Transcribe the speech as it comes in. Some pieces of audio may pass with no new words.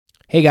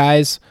Hey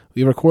guys,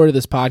 we recorded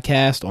this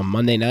podcast on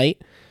Monday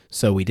night,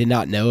 so we did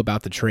not know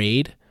about the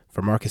trade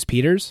for Marcus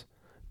Peters,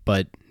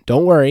 but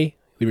don't worry,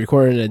 we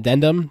recorded an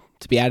addendum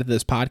to be added to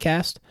this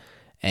podcast,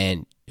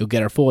 and you'll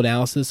get our full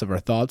analysis of our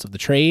thoughts of the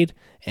trade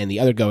and the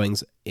other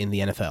goings in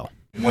the NFL.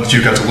 Once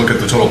you got to look at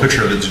the total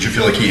picture of it, did you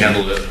feel like he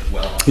handled it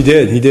well? He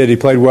did. He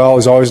played well. He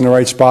was always in the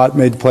right spot,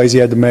 made the plays he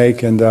had to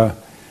make, and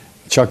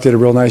Chuck did a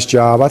real nice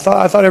job. I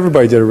thought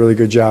everybody did a really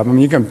good job. I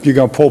mean, you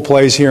can pull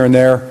plays here and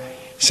there,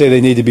 say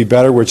they need to be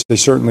better, which they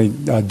certainly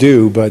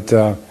do, but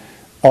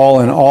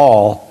all in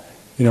all,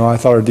 I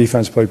thought our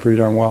defense played pretty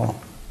darn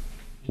well.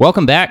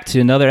 Welcome back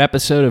to another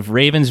episode of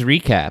Ravens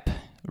Recap.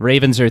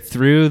 Ravens are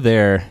through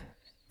their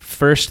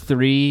first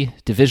 3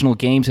 divisional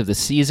games of the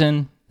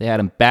season. They had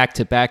them back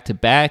to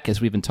back, as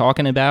we've been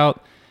talking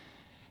about.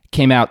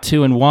 Came out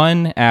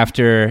 2-1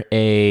 after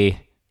a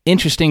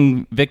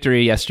interesting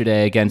victory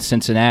yesterday against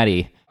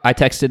Cincinnati. I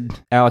texted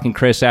Alec and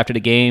Chris after the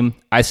game.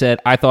 I said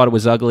I thought it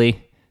was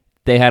ugly.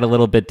 They had a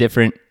little bit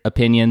different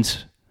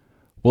opinions.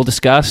 We'll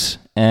discuss,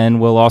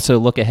 and we'll also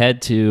look ahead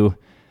to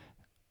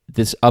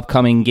this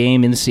upcoming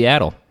game in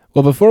Seattle.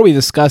 Well, before we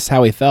discuss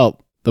how he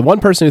felt, the one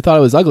person who thought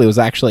it was ugly was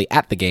actually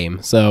at the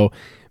game, so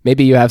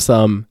maybe you have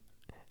some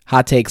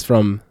hot takes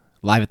from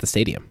live at the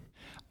stadium.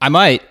 I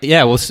might.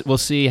 Yeah, we'll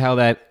see how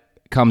that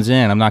comes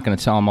in. I'm not going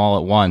to tell them all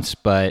at once,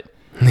 but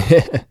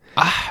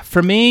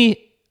for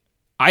me,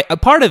 a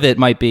part of it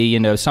might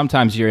be,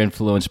 sometimes you're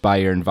influenced by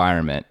your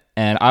environment.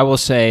 And I will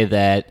say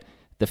that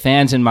the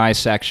fans in my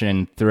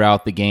section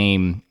throughout the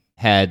game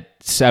had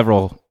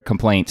several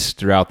complaints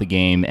throughout the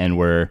game and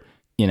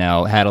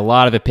had a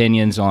lot of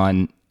opinions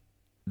on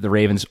the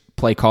Ravens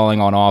play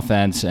calling on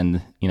offense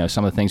and,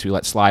 some of the things we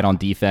let slide on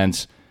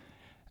defense.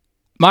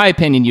 My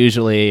opinion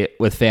usually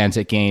with fans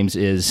at games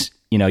is,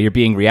 you're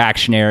being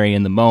reactionary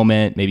in the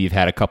moment. Maybe you've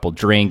had a couple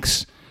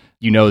drinks.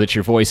 You know that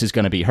your voice is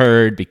going to be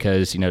heard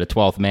because, the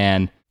 12th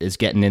man is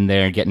getting in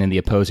there and getting in the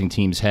opposing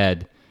team's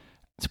head.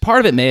 So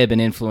part of it may have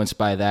been influenced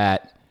by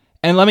that.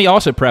 And let me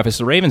also preface,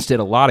 the Ravens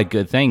did a lot of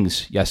good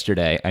things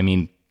yesterday. I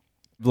mean,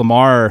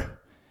 Lamar,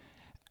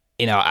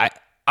 I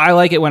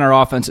like it when our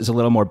offense is a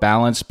little more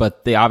balanced,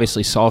 but they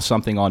obviously saw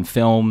something on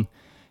film.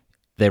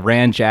 They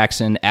ran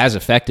Jackson as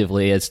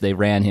effectively as they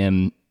ran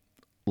him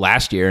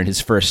last year in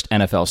his first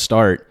NFL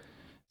start,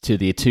 to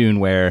the tune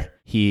where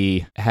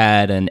he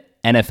had an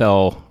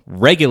NFL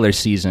regular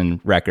season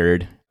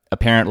record.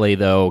 Apparently,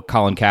 though,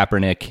 Colin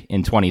Kaepernick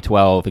in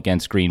 2012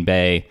 against Green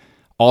Bay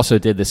also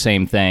did the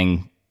same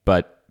thing,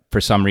 but for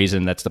some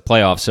reason that's the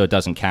playoffs, so it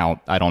doesn't count.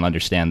 I don't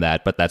understand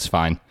that, but that's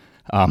fine.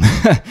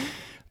 But,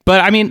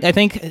 I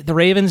think the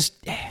Ravens,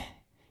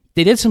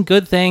 they did some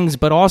good things,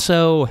 but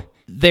also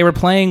they were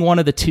playing one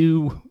of the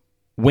 2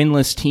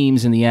 winless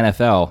teams in the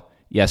NFL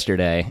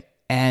yesterday,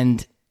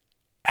 and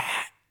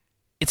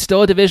it's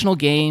still a divisional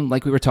game,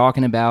 like we were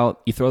talking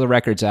about. You throw the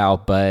records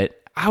out,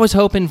 but I was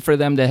hoping for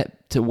them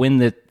to win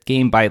the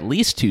game by at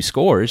least 2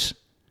 scores.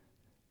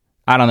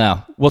 I don't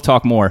know. We'll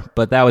talk more,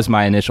 but that was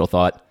my initial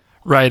thought.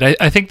 Right.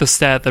 I think the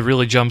stat that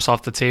really jumps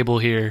off the table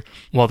here,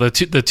 well, the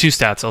two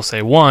stats I'll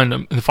say.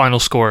 One, the final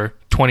score,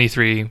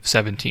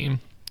 23-17.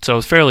 So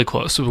it's fairly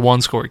close. It was a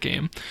 1-score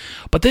game.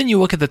 But then you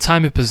look at the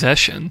time of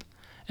possession,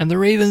 and the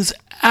Ravens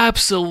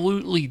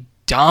absolutely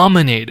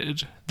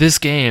dominated this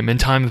game in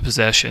time of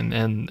possession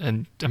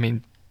and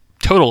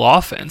total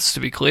offense, to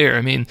be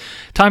clear.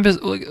 Time is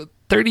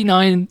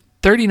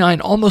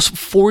 39, almost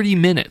 40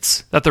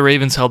 minutes that the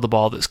Ravens held the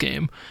ball this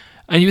game.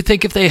 And you would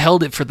think if they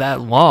held it for that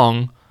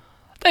long,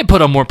 they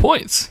put up more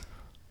points,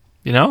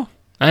 And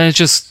it's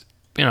just,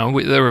 there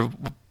were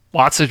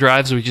lots of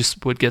drives we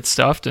just would get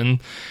stuffed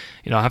and,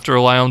 have to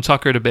rely on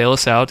Tucker to bail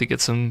us out to get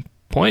some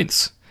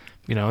points.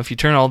 If you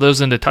turn all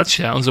those into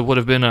touchdowns, it would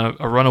have been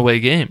a runaway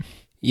game.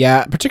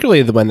 Yeah,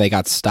 particularly when they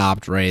got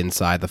stopped right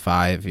inside the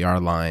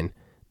 5-yard line.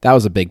 That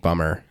was a big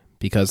bummer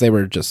because they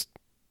were just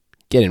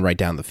getting right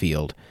down the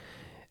field.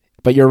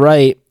 But you're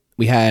right,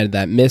 we had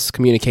that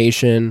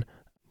miscommunication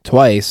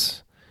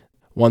twice.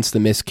 Once the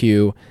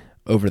miscue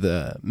over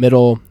the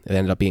middle, it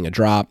ended up being a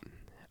drop,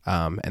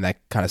 and that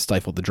kind of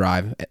stifled the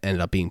drive. It ended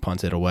up being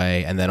punted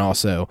away. And then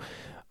also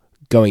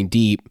going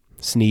deep,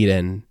 Snead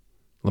and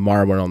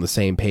Lamar weren't on the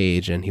same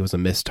page, and he was a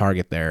missed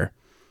target there.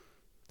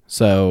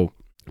 So,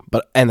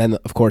 and then,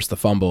 of course, the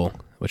fumble,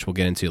 which we'll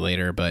get into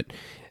later. But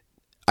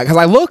because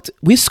I looked,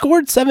 we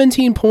scored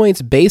 17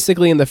 points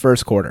basically in the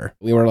first quarter.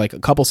 We were like a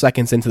couple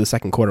seconds into the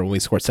second quarter when we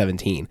scored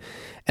 17.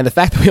 And the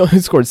fact that we only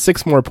scored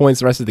 6 more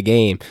points the rest of the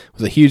game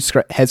was a huge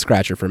head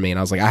scratcher for me. And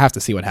I was like, I have to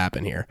see what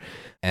happened here.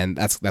 And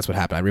that's what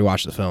happened. I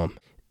rewatched the film.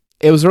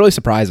 It was really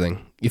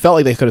surprising. You felt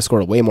like they could have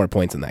scored way more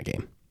points in that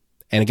game.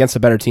 And against the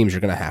better teams,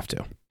 you're going to have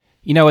to.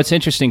 It's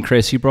interesting,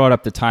 Chris, you brought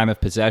up the time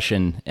of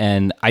possession,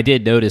 and I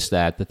did notice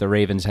that the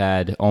Ravens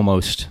had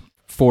almost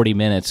 40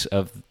 minutes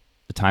of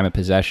the time of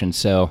possession.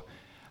 So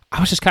I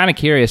was just kind of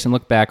curious and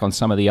looked back on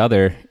some of the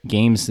other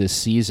games this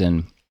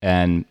season,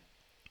 and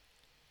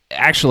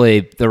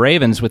actually the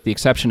Ravens, with the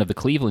exception of the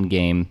Cleveland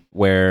game,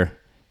 where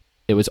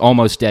it was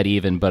almost dead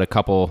even, but a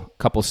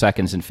couple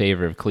seconds in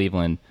favor of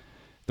Cleveland,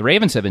 the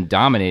Ravens have been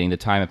dominating the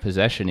time of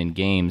possession in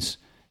games.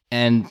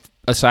 And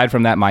aside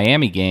from that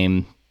Miami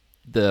game,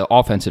 the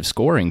offensive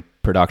scoring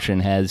production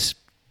has,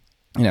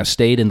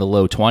 stayed in the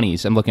low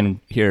 20s. I'm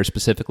looking here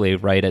specifically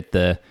right at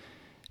the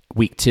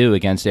week 2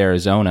 against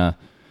Arizona.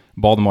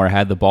 Baltimore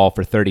had the ball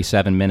for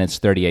 37 minutes,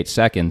 38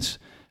 seconds.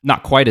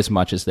 Not quite as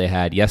much as they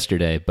had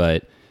yesterday,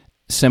 but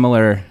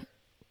similar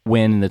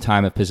win in the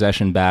time of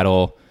possession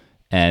battle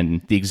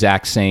and the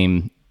exact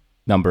same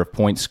number of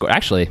points scored.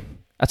 Actually,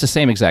 that's the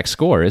same exact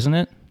score, isn't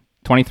it?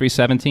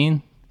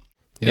 23-17?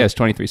 Yeah, it's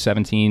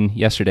 23-17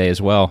 yesterday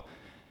as well.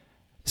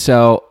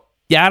 So,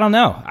 yeah, I don't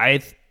know.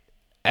 I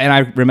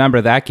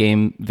remember that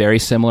game very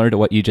similar to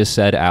what you just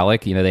said,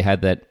 Alec. They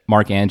had that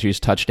Mark Andrews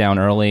touchdown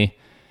early,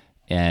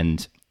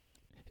 and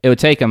it would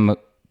take them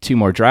 2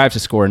 more drives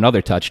to score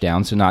another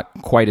touchdown, so not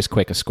quite as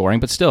quick a scoring,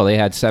 but still, they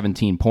had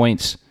 17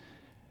 points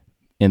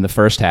in the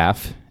first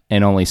half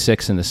and only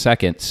 6 in the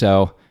second.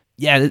 So,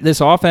 yeah, this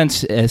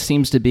offense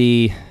seems to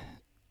be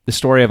the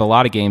story of a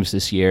lot of games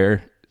this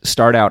year.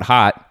 Start out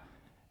hot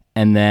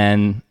and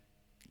then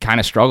kind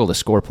of struggle to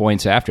score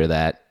points after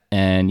that.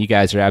 And you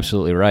guys are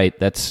absolutely right.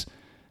 That's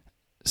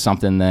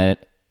something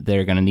that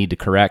they're going to need to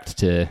correct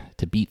to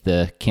beat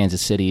the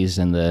Kansas Cities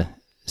and the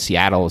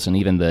Seattles and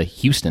even the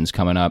Houstons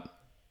coming up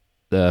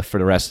for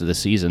the rest of the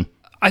season.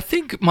 I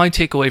think my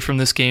takeaway from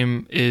this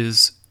game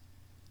is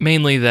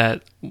mainly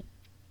that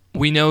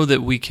we know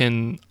that we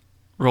can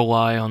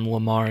rely on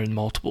Lamar in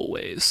multiple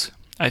ways,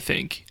 I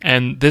think.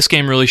 And this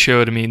game really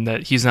showed,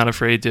 that he's not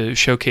afraid to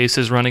showcase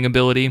his running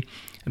ability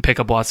and pick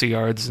up lots of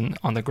yards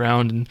on the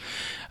ground, and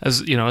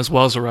as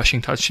well as a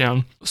rushing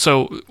touchdown.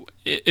 So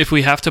if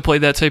we have to play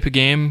that type of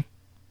game,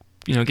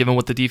 given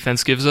what the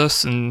defense gives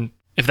us, and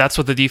if that's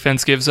what the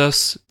defense gives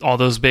us, all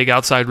those big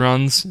outside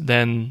runs,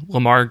 then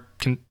Lamar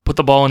can put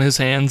the ball in his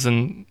hands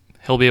and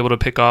he'll be able to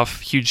pick off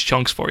huge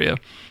chunks for you.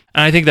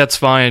 And I think that's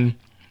fine.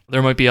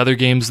 There might be other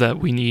games that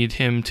we need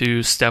him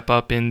to step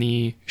up in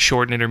the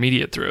short and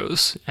intermediate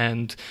throws.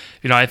 And,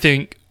 I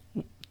think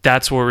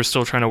that's where we're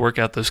still trying to work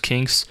out those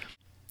kinks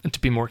and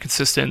to be more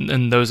consistent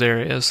in those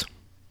areas.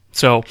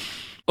 So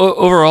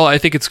overall, I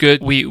think it's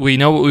good. We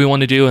know what we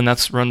want to do, and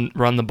that's run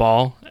the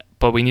ball,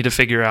 but we need to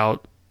figure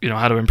out,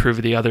 how to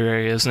improve the other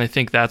areas. And I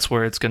think that's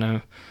where it's going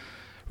to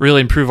really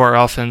improve our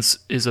offense,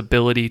 is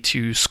ability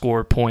to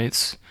score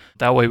points.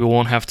 That way we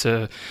won't have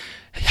to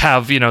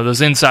have, those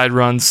inside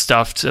runs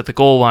stuffed at the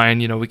goal line.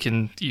 We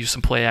can use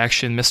some play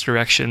action,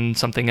 misdirection,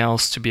 something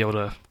else to be able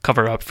to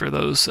cover up for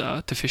those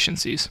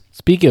deficiencies.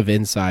 Speaking of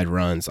inside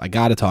runs, I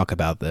got to talk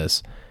about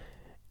this.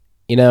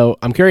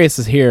 I'm curious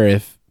to hear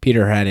if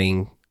Peter had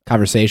any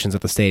conversations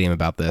at the stadium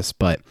about this,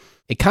 but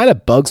it kind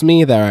of bugs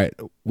me that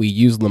we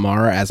use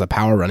Lamar as a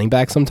power running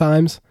back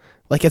sometimes.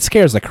 Like, it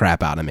scares the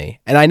crap out of me.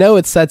 And I know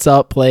it sets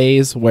up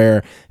plays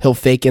where he'll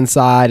fake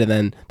inside and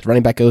then the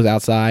running back goes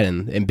outside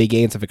and big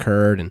gains have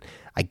occurred, and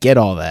I get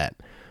all that.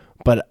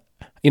 But,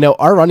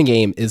 our running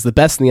game is the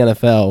best in the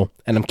NFL,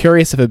 and I'm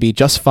curious if it'd be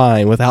just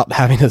fine without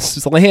having to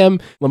slam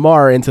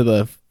Lamar into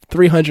the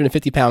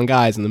 350-pound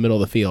guys in the middle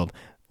of the field.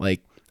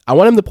 Like, I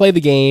want him to play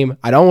the game.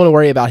 I don't want to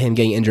worry about him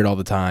getting injured all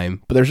the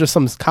time. But there's just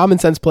some common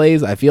sense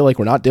plays I feel like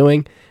we're not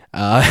doing.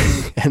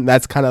 And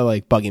that's kind of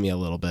like bugging me a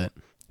little bit.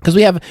 Because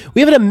we have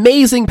an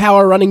amazing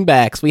power running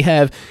backs. We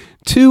have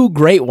 2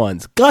 great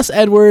ones. Gus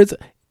Edwards,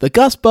 the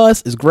Gus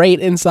bus is great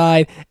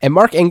inside. And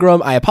Mark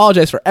Ingram, I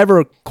apologize for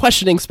ever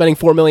questioning spending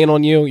 $4 million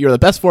on you. You're the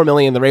best $4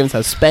 million the Ravens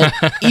have spent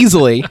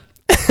easily.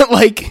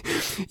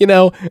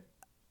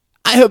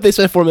 I hope they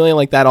spend $4 million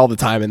like that all the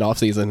time in the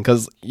offseason,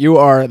 because you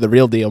are the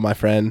real deal, my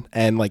friend.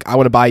 And I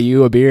want to buy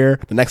you a beer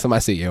the next time I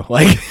see you.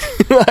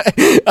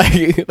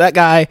 That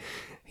guy,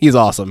 he's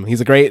awesome.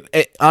 He's a great.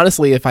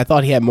 Honestly, if I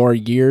thought he had more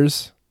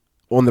years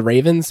on the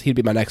Ravens, he'd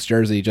be my next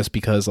jersey, just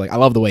because I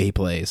love the way he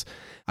plays.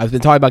 I've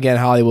been talking about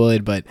getting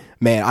Hollywood, but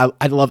man,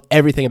 I love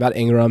everything about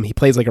Ingram. He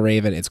plays like a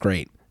Raven. It's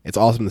great. It's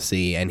awesome to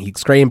see, and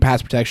he's great in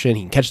pass protection.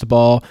 He can catch the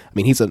ball.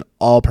 He's an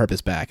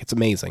all-purpose back. It's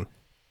amazing.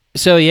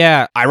 So,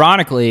 yeah,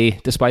 ironically,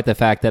 despite the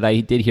fact that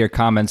I did hear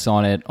comments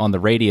on it on the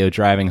radio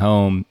driving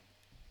home,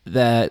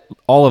 that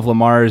all of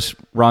Lamar's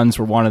runs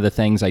were one of the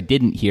things I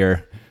didn't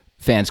hear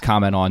fans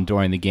comment on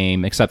during the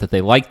game, except that they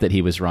liked that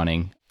he was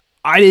running.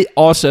 I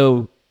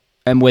also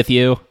am with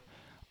you.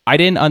 I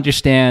didn't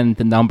understand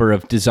the number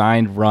of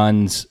designed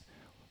runs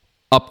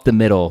up the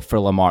middle for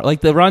Lamar.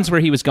 Like the runs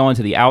where he was going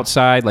to the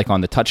outside, like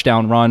on the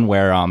touchdown run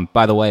where,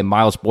 by the way,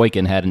 Miles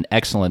Boykin had an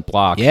excellent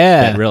block.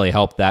 Yeah. That really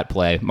helped that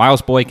play.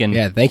 Miles Boykin.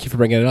 Yeah, thank you for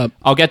bringing it up.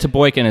 I'll get to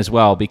Boykin as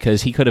well,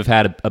 because he could have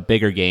had a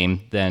bigger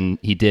game than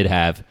he did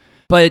have.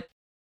 But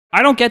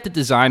I don't get the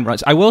design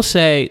runs. I will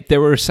say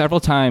there were several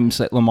times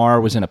that Lamar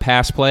was in a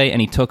pass play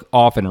and he took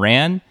off and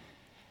ran.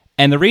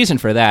 And the reason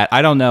for that,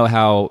 I don't know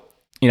how,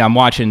 I'm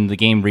watching the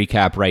game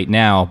recap right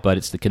now, but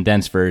it's the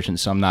condensed version,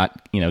 so I'm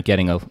not,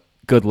 getting a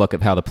good look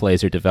at how the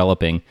plays are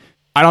developing.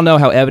 I don't know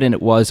how evident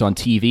it was on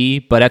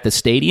TV, but at the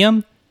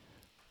stadium,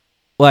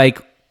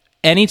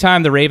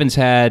 anytime the Ravens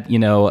had,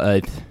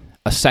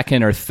 a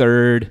second or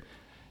third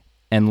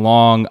and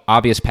long,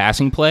 obvious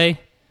passing play,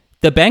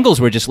 the Bengals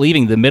were just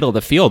leaving the middle of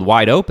the field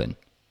wide open.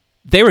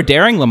 they were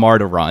daring Lamar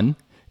to run,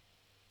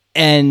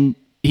 and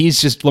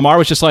Lamar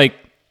was just like,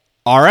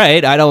 all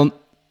right, I don't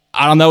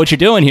know what you're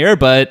doing here,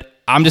 but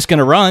I'm just going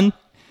to run.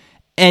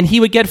 And he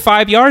would get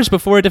 5 yards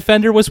before a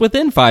defender was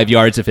within 5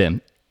 yards of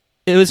him.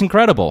 It was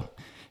incredible.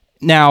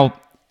 Now,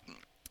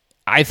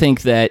 I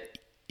think that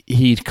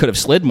he could have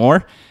slid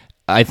more.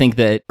 I think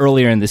that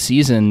earlier in the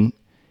season,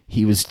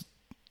 he was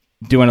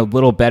doing a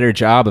little better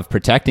job of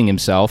protecting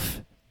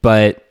himself.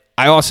 But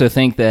I also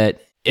think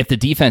that if the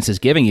defense is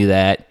giving you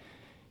that,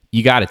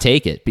 you got to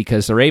take it,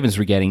 because the Ravens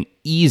were getting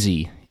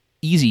easy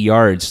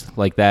yards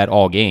like that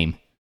all game.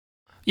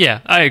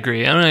 Yeah, I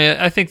agree. I mean,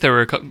 I think there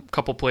were a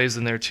couple plays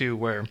in there too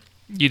where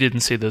you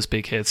didn't see those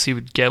big hits. He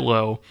would get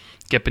low,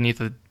 get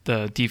beneath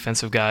the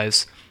defensive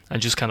guys,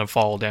 and just kind of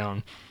fall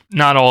down.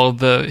 Not all of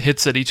the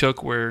hits that he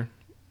took were,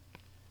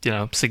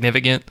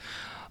 significant.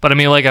 But I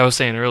mean, like I was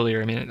saying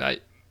earlier, I mean,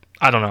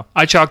 I don't know.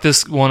 I chalk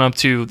this one up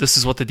to, this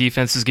is what the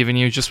defense is giving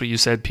you, just what you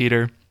said,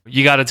 Peter.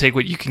 You got to take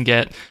what you can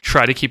get,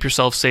 try to keep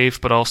yourself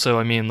safe, but also,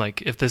 I mean,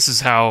 like, if this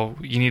is how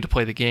you need to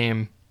play the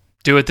game,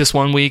 do it this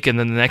 1 week, and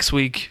then the next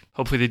week,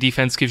 hopefully the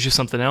defense gives you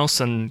something else,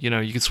 and, you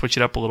can switch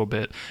it up a little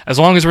bit. As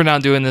long as we're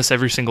not doing this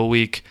every single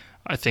week,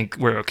 I think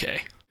we're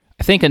okay.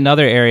 I think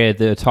another area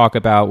to talk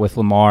about with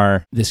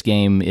Lamar this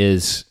game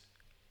is,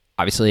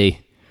 obviously,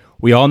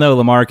 we all know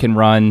Lamar can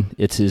run.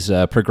 It's his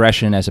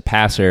progression as a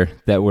passer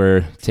that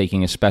we're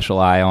taking a special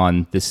eye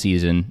on this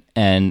season.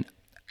 And,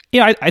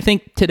 I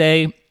think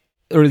today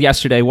or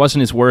yesterday wasn't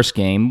his worst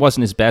game,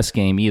 wasn't his best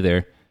game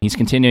either. He's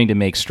continuing to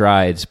make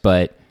strides,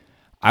 but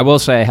I will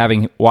say,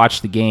 having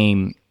watched the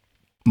game,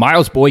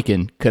 Miles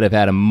Boykin could have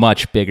had a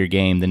much bigger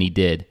game than he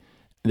did.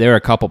 There are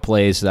a couple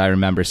plays that I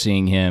remember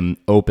seeing him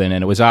open,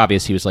 and it was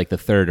obvious he was like the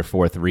third or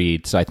fourth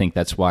read, so I think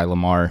that's why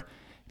Lamar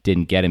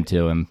didn't get him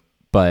to him.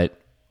 But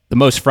the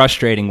most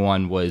frustrating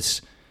one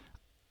was,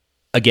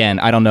 again,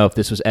 I don't know if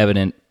this was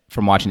evident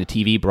from watching the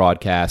TV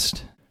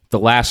broadcast, the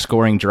last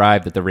scoring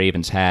drive that the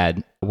Ravens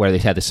had, where they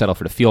had to settle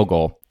for the field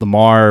goal.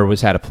 Lamar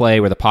had a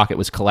play where the pocket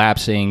was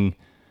collapsing,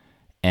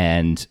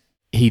 and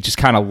he just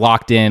kind of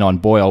locked in on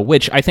Boyle,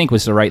 which I think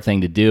was the right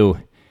thing to do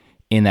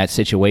in that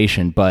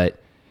situation.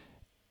 But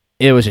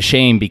it was a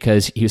shame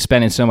because he was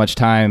spending so much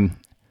time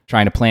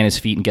trying to plant his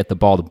feet and get the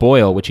ball to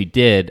Boyle, which he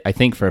did, I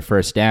think, for a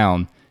first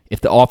down.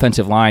 If the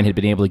offensive line had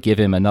been able to give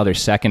him another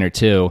second or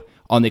two,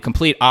 on the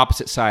complete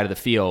opposite side of the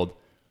field,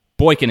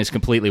 Boykin is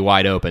completely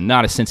wide open,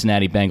 not a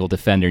Cincinnati Bengal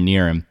defender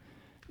near him.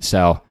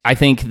 So I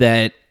think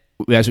that,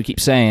 as we keep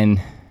saying,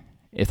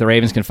 if the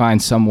Ravens can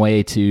find some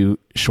way to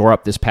shore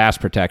up this pass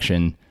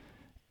protection,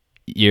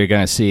 you're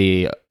going to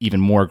see even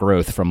more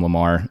growth from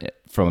Lamar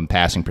from a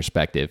passing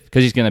perspective,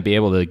 because he's going to be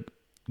able to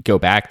go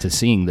back to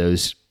seeing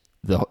the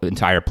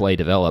entire play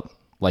develop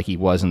like he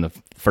was in the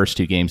first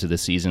two games of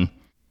this season.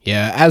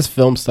 Yeah, as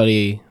Film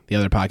Study, the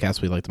other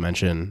podcast we like to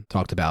mention,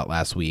 talked about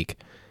last week,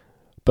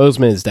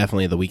 Bozeman is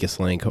definitely the weakest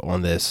link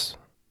on this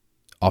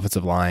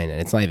offensive line,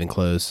 and it's not even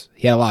close.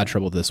 He had a lot of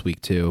trouble this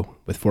week, too,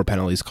 with 4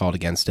 penalties called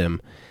against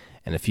him,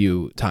 and a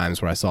few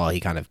times where I saw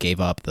he kind of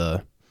gave up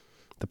the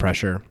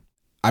pressure.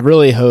 I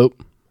really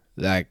hope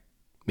that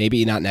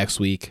maybe not next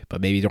week,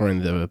 but maybe during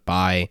the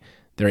bye,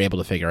 they're able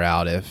to figure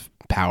out if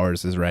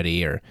Powers is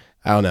ready, or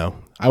I don't know.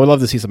 I would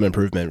love to see some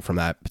improvement from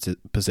that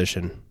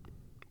position,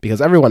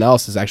 because everyone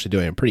else is actually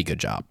doing a pretty good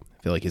job.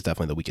 I feel like he's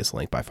definitely the weakest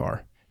link by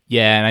far.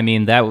 Yeah, and I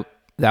mean, that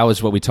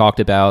was what we talked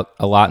about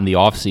a lot in the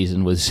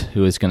offseason, was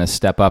who is going to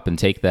step up and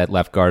take that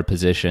left guard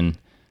position.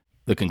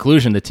 The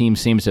conclusion the team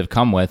seems to have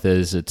come with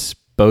is it's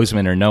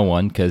Bozeman or no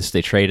one, because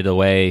they traded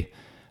away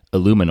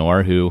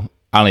Illuminor, who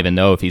I don't even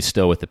know if he's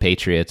still with the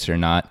Patriots or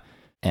not.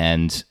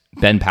 And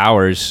Ben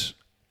Powers,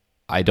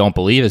 I don't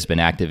believe has been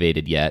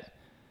activated yet.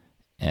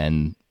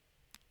 And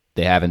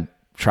they haven't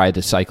tried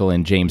to cycle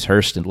in James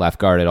Hurst in left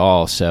guard at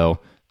all. So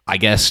I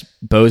guess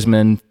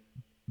Bozeman,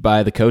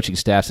 by the coaching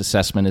staff's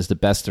assessment, is the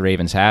best the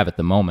Ravens have at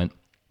the moment.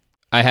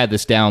 I had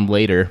this down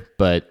later,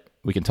 but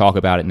we can talk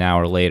about it now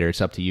or later.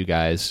 It's up to you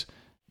guys.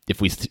 If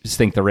we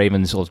think the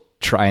Ravens will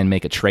try and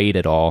make a trade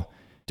at all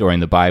during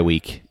the bye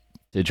week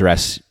to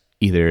address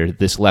either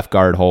this left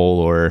guard hole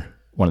or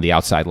one of the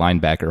outside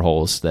linebacker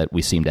holes that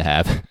we seem to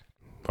have.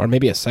 Or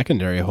maybe a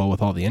secondary hole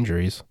with all the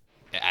injuries.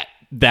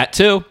 That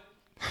too.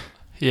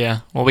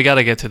 Yeah, well, we got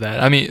to get to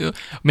that. I mean,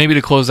 maybe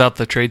to close out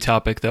the trade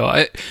topic, though,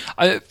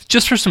 I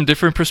just for some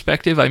different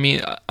perspective, I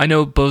mean, I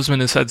know Bozeman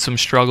has had some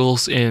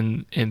struggles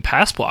in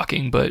pass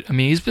blocking, but, I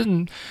mean, he's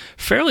been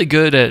fairly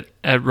good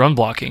at run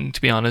blocking, to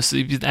be honest.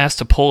 He's been asked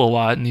to pull a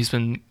lot, and he's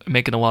been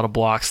making a lot of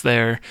blocks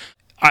there.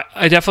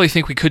 I definitely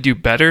think we could do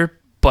better,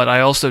 but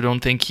I also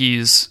don't think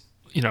he's,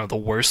 the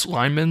worst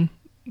lineman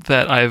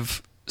that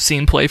I've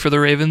seen play for the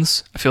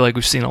Ravens. I feel like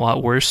we've seen a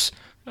lot worse.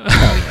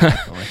 Oh,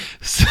 yeah,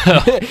 so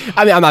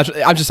I mean,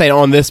 I'm just saying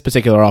on this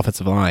particular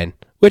offensive line,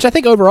 which I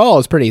think overall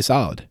is pretty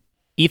solid.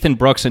 Ethan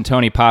Brooks and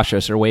Tony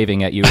Pashas are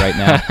waving at you right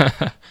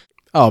now.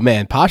 Oh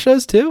man,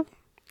 Pashas too?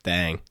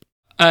 Dang.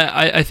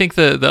 I think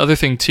the other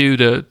thing too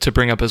to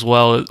bring up as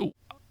well,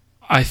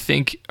 I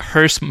think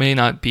Hurst may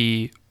not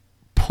be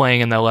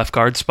playing in that left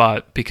guard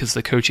spot because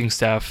the coaching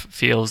staff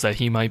feels that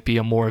he might be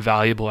a more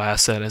valuable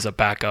asset as a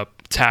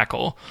backup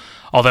tackle.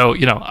 Although,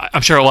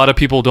 I'm sure a lot of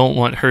people don't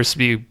want Hurst to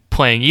be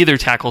playing either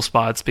tackle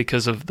spots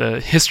because of the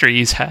history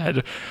he's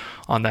had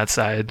on that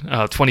side.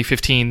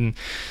 2015,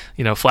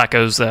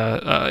 Flacco's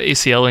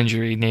ACL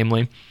injury,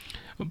 namely.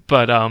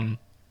 But,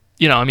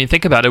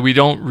 think about it. We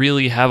don't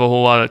really have a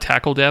whole lot of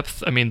tackle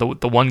depth. I mean,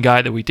 the one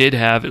guy that we did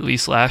have, at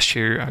least last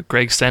year,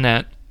 Greg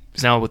Senat,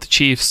 is now with the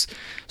Chiefs.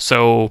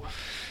 So,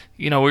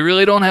 we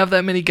really don't have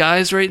that many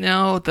guys right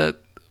now that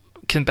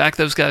can back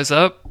those guys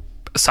up,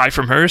 aside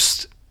from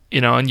Hurst.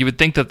 And you would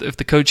think that if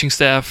the coaching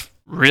staff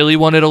really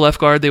wanted a left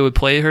guard, they would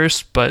play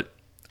Hurst, but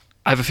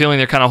I have a feeling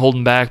they're kind of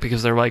holding back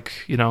because they're like,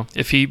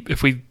 if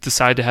we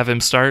decide to have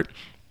him start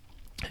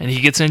and he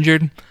gets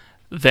injured,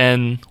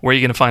 then where are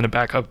you going to find a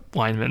backup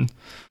lineman?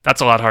 That's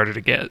a lot harder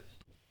to get.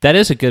 That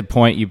is a good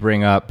point you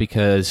bring up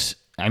because,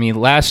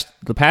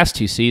 the past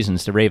 2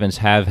 seasons, the Ravens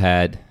have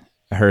had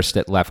Hurst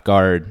at left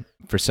guard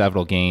for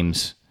several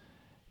games,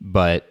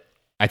 but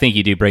I think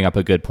you do bring up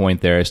a good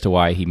point there as to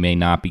why he may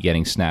not be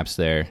getting snaps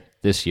there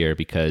this year,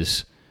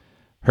 because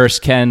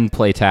Hurst can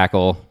play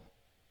tackle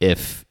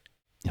if,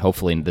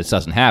 hopefully this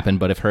doesn't happen,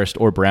 but if Hurst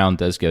or Brown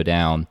does go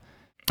down,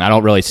 I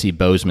don't really see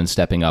Bozeman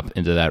stepping up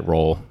into that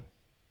role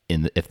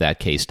if that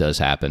case does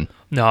happen.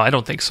 No, I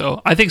don't think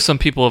so. I think some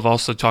people have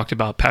also talked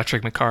about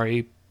Patrick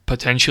Mekari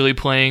potentially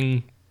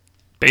playing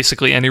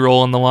basically any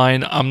role on the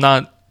line. I'm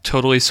not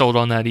totally sold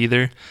on that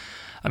either.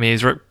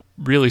 He's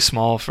really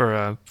small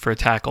for a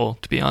tackle,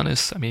 to be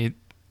honest.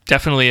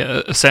 Definitely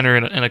a center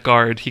and a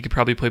guard. He could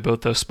probably play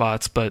both those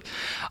spots, but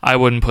I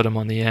wouldn't put him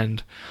on the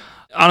end.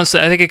 Honestly,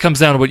 I think it comes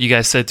down to what you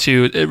guys said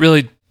too. It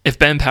really, if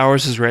Ben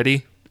Powers is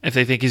ready, if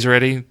they think he's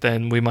ready,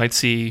 then we might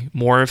see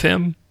more of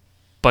him.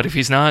 But if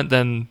he's not,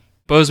 then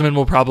Bozeman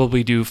will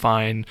probably do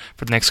fine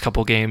for the next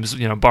couple games,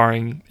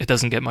 barring it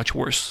doesn't get much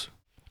worse.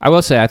 I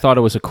will say I thought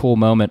it was a cool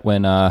moment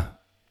when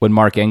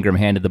Mark Ingram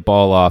handed the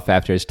ball off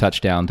after his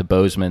touchdown to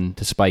Bozeman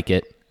to spike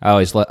it. I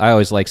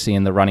always like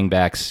seeing the running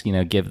backs,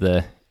 give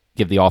the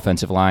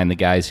offensive line, the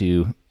guys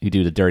who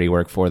do the dirty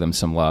work for them,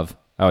 some love.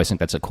 I always think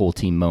that's a cool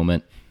team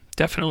moment.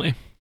 Definitely.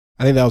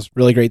 I think that was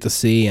really great to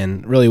see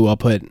and really well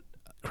put,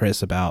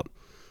 Chris, about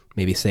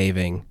maybe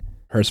saving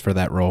Hurst for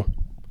that role.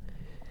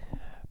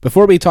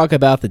 Before we talk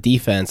about the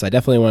defense, I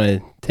definitely want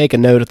to take a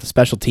note of the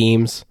special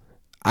teams.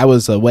 I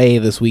was away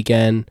this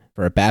weekend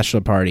for a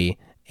bachelor party,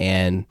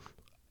 and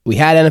we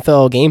had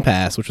NFL Game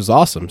Pass, which was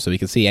awesome, so we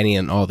could see any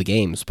and all the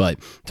games, but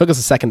it took us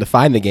a second to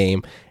find the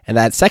game, and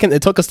that second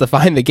it took us to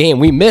find the game,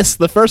 we missed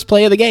the first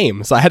play of the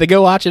game, so I had to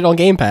go watch it on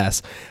Game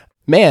Pass.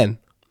 Man,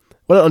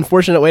 what an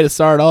unfortunate way to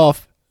start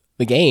off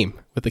the game,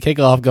 with the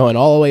kickoff going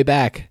all the way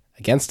back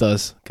against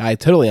us, guy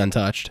totally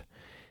untouched.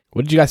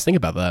 What did you guys think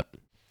about that?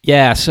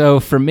 Yeah,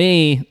 so for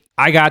me,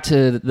 I got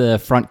to the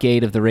front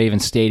gate of the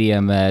Ravens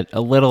Stadium at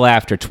a little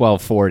after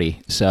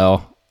 12:40,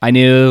 so I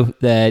knew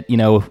that,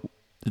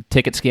 the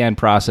ticket scan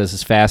process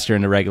is faster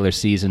in the regular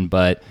season,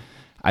 but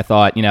I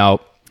thought,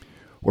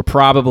 we're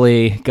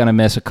probably going to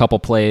miss a couple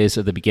plays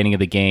at the beginning of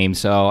the game.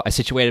 So I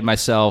situated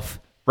myself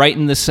right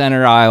in the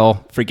center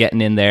aisle for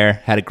getting in there,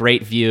 had a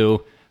great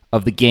view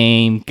of the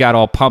game, got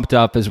all pumped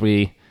up as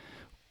we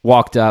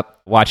walked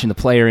up, watching the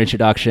player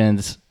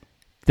introductions.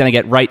 Then I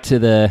get right to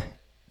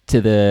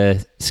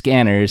the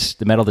scanners,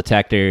 the metal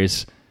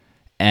detectors,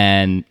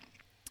 and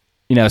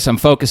so I'm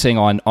focusing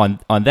on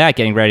that,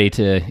 getting ready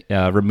to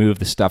remove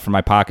the stuff from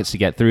my pockets to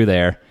get through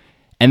there.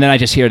 And then I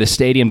just hear the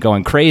stadium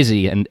going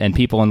crazy and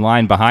people in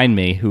line behind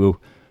me who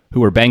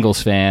are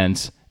Bengals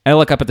fans. And I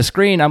look up at the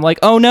screen. I'm like,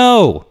 oh,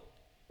 no,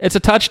 it's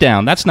a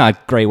touchdown. That's not a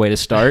great way to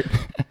start.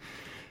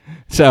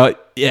 So,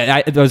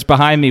 yeah, those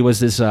behind me was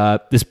this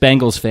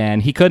Bengals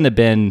fan. He couldn't have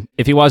been,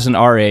 if he wasn't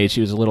our age,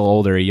 he was a little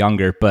older or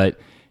younger. But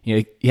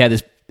he had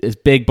this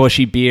big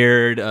bushy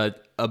beard, a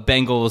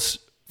Bengals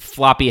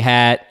floppy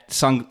hat,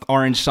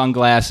 orange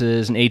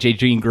sunglasses, an AJ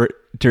Green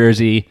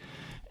jersey,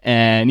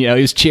 and he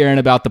was cheering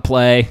about the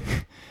play,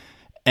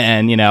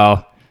 and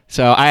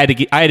so I had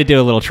to do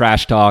a little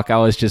trash talk. I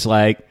was just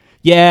like,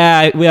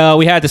 yeah, well,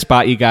 we had to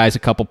spot you guys a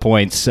couple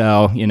points,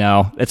 so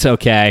it's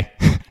okay.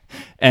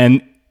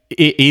 And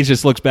he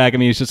just looks back at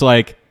me. He's just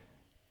like,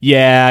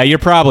 yeah, you're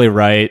probably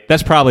right.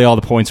 That's probably all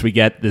the points we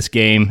get this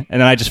game. And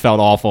then I just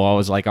felt awful. I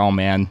was like, oh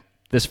man,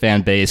 this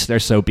fan base, they're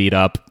so beat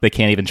up. They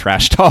can't even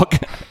trash talk.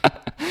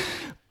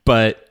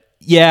 But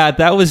yeah,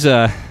 that was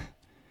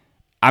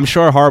I'm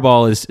sure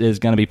Harbaugh is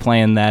going to be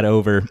playing that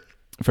over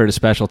for the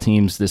special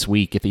teams this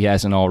week if he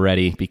hasn't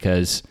already,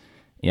 because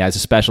as a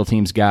special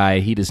teams guy,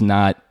 he does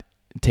not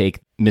take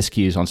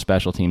miscues on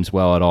special teams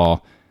well at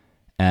all.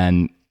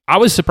 And I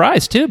was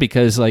surprised too,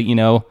 because we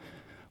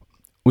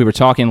were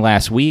talking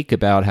last week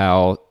about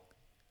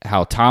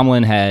how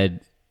Tomlin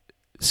had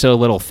so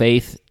little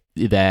faith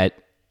that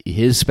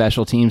his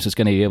special teams was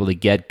going to be able to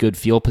get good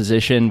field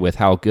position with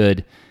how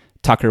good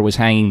Tucker was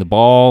hanging the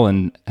ball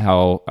and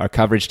how our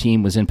coverage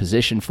team was in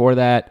position for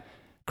that.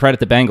 Credit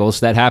the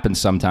Bengals. That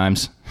happens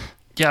sometimes.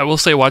 Yeah, I will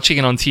say, watching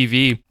it on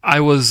TV, I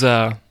was,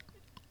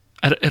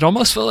 it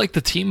almost felt like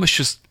the team was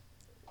just,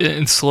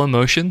 in slow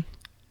motion.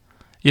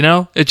 You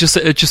know, it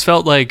just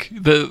felt like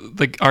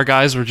our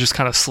guys were just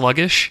kind of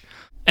sluggish,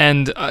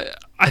 and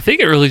I think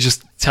it really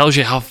just tells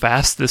you how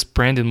fast this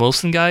Brandon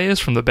Wilson guy is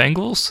from the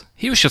Bengals.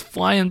 He was just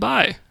flying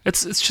by.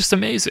 It's just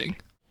amazing.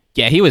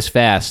 Yeah, he was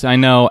fast. I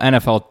know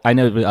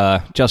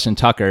Justin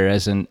Tucker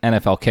as an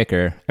NFL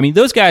kicker. I mean,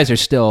 those guys are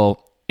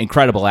still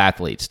incredible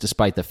athletes,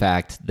 despite the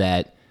fact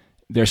that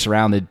they're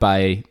surrounded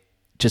by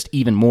just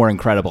even more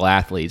incredible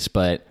athletes.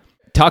 But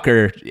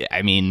Tucker,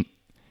 I mean,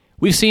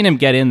 we've seen him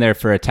get in there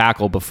for a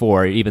tackle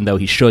before, even though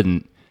he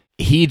shouldn't.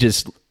 He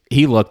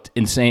looked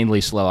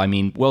insanely slow. I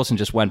mean, Wilson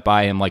just went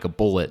by him like a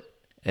bullet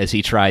as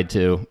he tried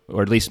to,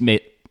 or at least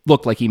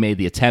looked like he made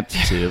the attempt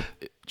to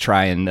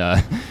try and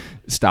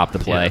stop the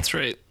play. Yeah, that's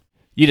right.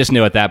 You just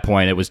knew at that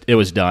point it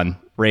was done.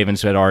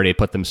 Ravens had already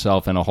put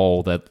themselves in a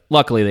hole that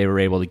luckily they were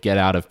able to get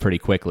out of pretty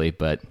quickly,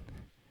 but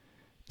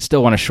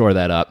still want to shore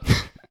that up.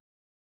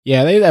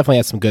 Yeah, they definitely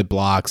had some good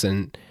blocks,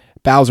 and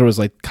Bowser was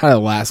like kind of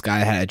the last guy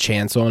that had a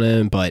chance on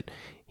him, but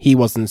he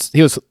was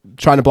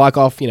trying to block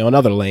off,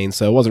 another lane,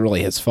 so it wasn't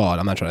really his fault.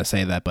 I'm not trying to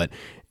say that, but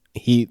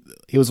he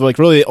was like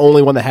really the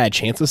only one that had a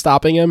chance of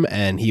stopping him,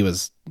 and he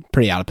was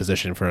pretty out of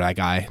position for that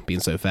guy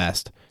being so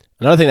fast.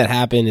 Another thing that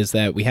happened is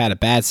that we had a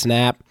bad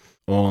snap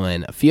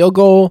on a field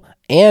goal,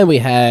 and we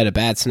had a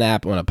bad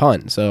snap on a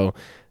punt. So,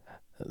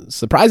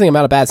 surprising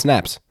amount of bad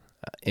snaps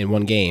in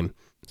one game.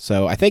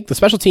 So, I think the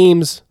special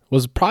teams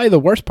was probably the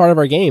worst part of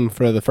our game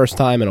for the first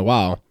time in a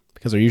while,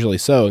 because they're usually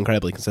so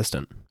incredibly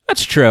consistent.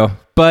 That's true,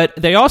 but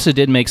they also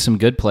did make some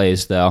good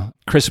plays, though.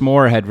 Chris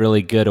Moore had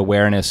really good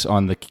awareness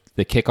on the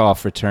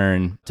kickoff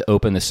return to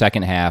open the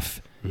second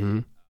half.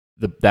 Mm-hmm.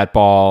 That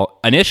ball,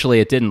 initially,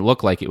 it didn't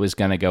look like it was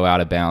going to go out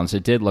of bounds.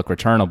 It did look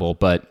returnable,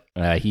 but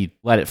he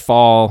let it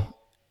fall.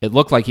 It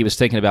looked like he was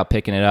thinking about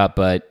picking it up,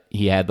 but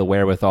he had the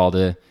wherewithal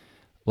to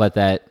let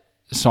that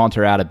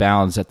saunter out of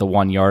bounds at the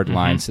 1 yard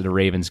line. So the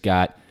Ravens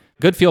got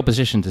good field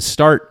position to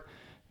start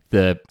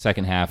the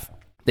second half.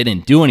 They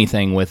didn't do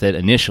anything with it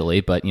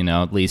initially, but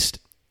at least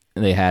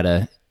they had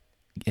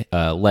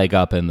a leg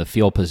up in the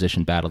field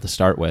position battle to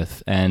start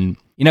with. And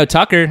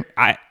Tucker,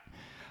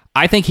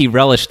 I think he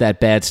relished that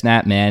bad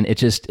snap, man. It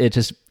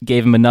just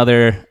gave him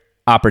another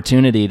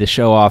opportunity to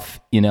show off,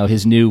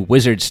 his new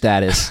wizard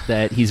status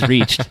that he's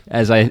reached,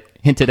 as I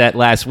hinted at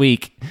last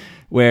week,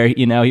 where,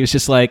 he was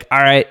just like, all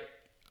right,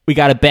 we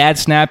got a bad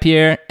snap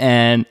here,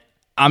 and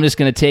I'm just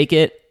going to take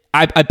it.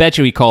 I bet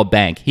you he called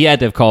bank. He had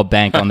to have called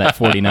bank on that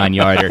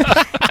 49-yarder.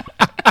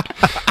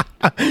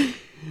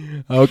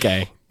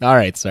 Okay. All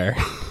right, sir.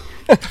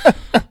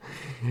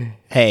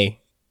 Hey,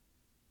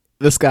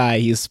 this guy,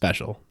 he's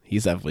special.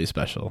 He's definitely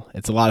special.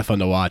 It's a lot of fun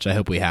to watch. I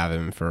hope we have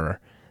him for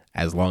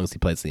as long as he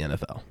plays the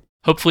NFL.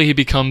 Hopefully he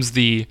becomes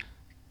the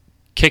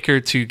kicker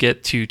to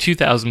get to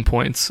 2,000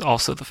 points,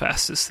 also the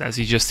fastest, as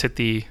he just hit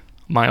the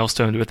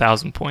milestone to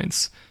 1,000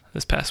 points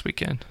this past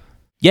weekend.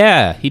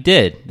 Yeah, he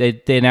did.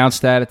 They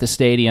announced that at the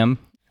stadium.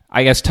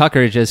 I guess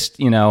Tucker just,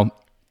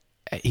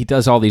 he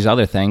does all these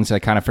other things. I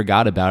kind of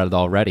forgot about it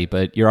already,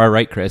 but you're all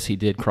right, Chris. He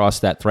did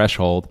cross that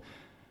threshold.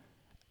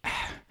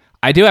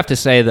 I do have to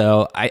say,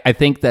 though, I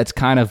think that's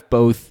kind of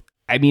both.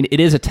 I mean, it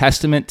is a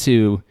testament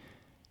to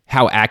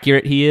how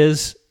accurate he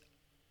is,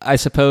 I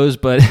suppose,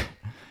 but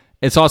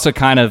it's also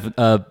kind of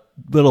a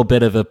little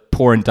bit of a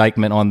poor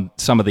indictment on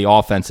some of the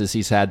offenses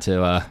he's had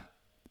to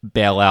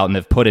bail out and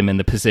have put him in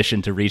the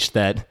position to reach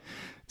that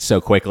so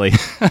quickly.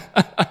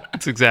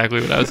 That's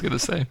exactly what I was going to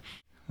say.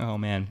 Oh,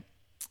 man.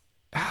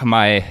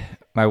 My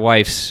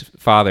wife's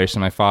father, so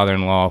my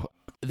father-in-law,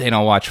 they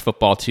don't watch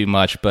football too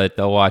much, but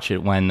they'll watch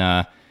it when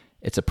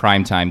it's a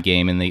primetime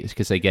game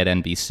because they get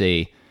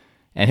NBC.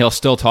 And he'll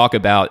still talk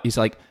about, he's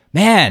like,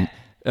 man,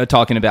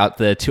 talking about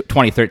the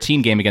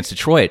 2013 game against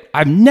Detroit,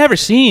 I've never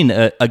seen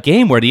a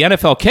game where the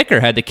NFL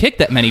kicker had to kick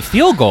that many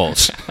field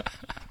goals.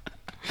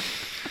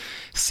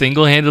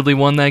 Single-handedly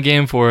won that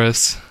game for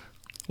us.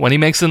 When he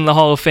makes it in the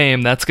Hall of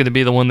Fame, that's going to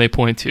be the one they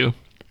point to.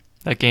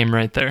 That game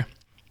right there.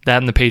 That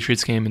and the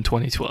Patriots game in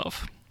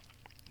 2012.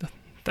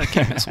 That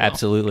game as well.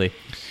 Absolutely.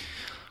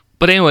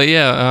 But anyway,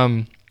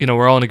 yeah,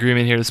 we're all in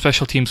agreement here. The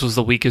special teams was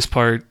the weakest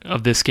part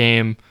of this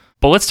game.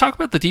 But let's talk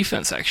about the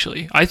defense,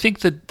 actually. I think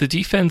that the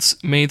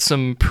defense made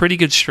some pretty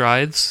good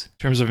strides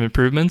in terms of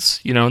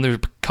improvements. There are a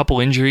couple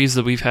injuries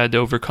that we've had to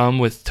overcome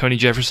with Tony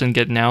Jefferson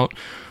getting out,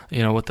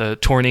 with the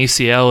torn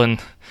ACL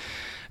and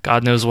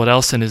God knows what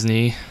else in his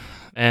knee.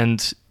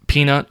 And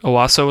Peanut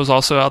Owasso was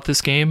also out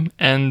this game.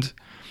 And,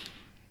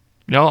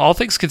 all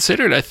things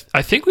considered,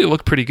 I think we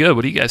look pretty good.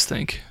 What do you guys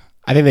think?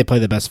 I think they play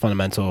the best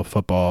fundamental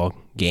football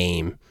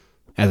game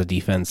as a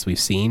defense we've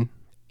seen.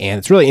 And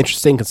it's really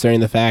interesting considering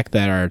the fact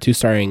that our two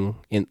starting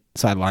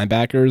inside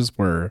linebackers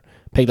were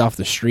picked off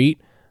the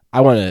street.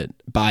 I want to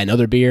buy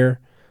another beer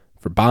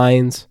for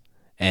Bynes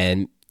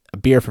and a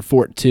beer for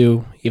Fort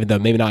too, even though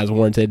maybe not as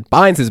warranted.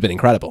 Bynes has been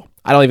incredible.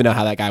 I don't even know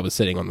how that guy was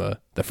sitting on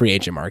the free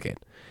agent market.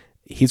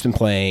 He's been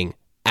playing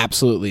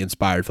absolutely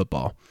inspired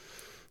football.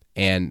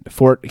 And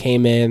Fort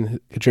came in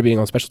contributing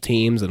on special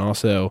teams and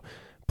also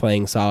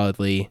playing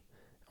solidly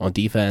on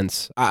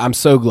defense. I'm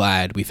so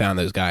glad we found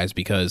those guys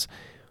because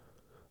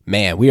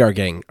man, we are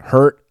getting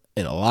hurt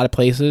in a lot of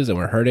places, and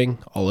we're hurting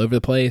all over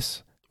the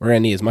place. We're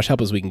going to need as much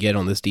help as we can get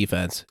on this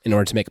defense in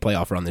order to make a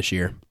playoff run this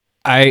year.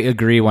 I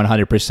agree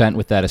 100%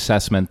 with that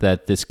assessment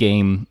that this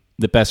game,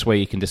 the best way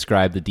you can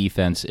describe the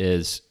defense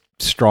is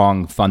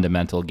strong,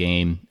 fundamental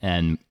game.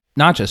 And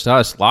not just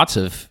us, lots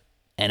of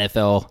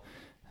NFL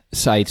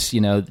sites,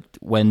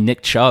 when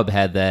Nick Chubb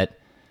had that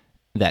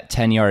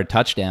 10-yard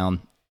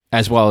touchdown,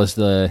 as well as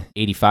the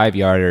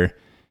 85-yarder,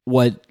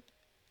 what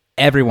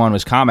everyone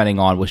was commenting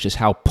on was just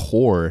how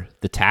poor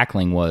the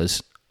tackling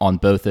was on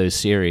both those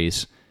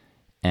series.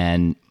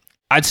 And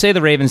I'd say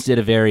the Ravens did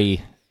a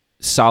very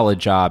solid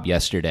job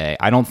yesterday.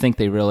 I don't think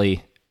there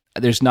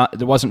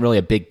wasn't really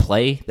a big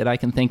play that I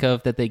can think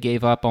of that they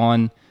gave up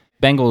on.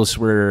 Bengals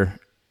were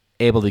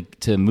able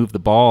to move the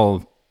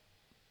ball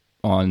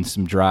on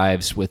some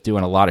drives with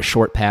doing a lot of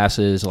short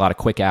passes, a lot of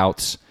quick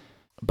outs,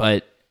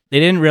 but they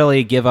didn't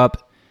really give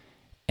up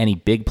any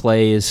big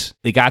plays.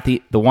 They got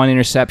the one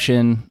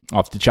interception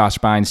off the Josh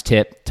Bynes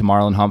tip to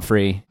Marlon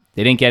Humphrey.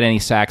 They didn't get any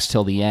sacks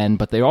till the end,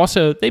 but they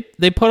also they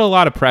put a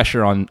lot of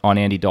pressure on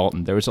Andy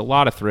Dalton. There was a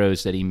lot of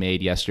throws that he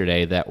made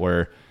yesterday that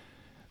were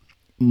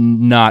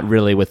not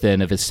really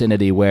within a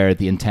vicinity where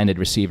the intended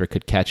receiver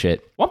could catch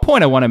it. One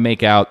point I want to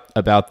make out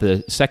about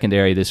the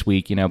secondary this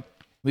week,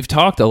 we've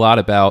talked a lot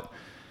about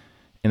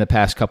in the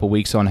past couple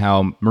weeks on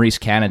how Maurice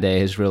Canady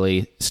has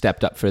really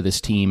stepped up for this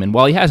team. And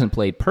while he hasn't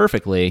played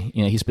perfectly,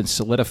 he's been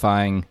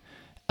solidifying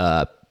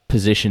a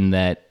position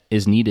that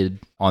is needed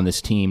on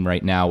this team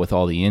right now with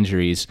all the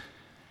injuries.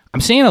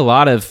 I'm seeing a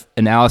lot of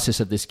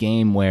analysis of this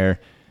game where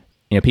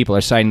people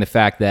are citing the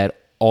fact that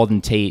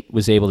Alden Tate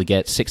was able to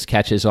get 6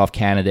 catches off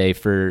Canady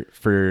for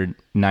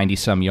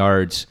 90-some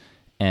yards,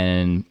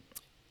 and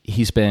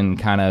he's been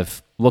kind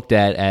of looked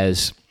at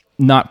as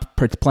not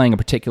playing a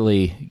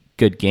particularly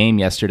good game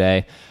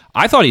yesterday.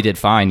 I thought he did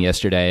fine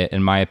yesterday,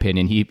 in my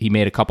opinion. He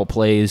made a couple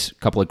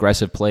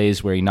aggressive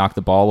plays where he knocked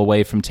the ball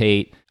away from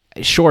Tate.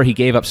 Sure, he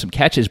gave up some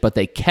catches, but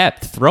they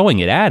kept throwing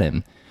it at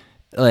him.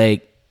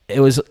 Like,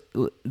 it was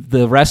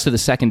the rest of the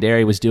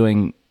secondary was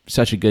doing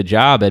such a good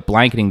job at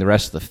blanketing the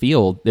rest of the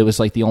field. It was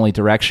like the only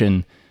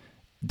direction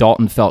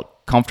Dalton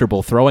felt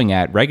comfortable throwing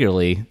at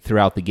regularly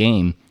throughout the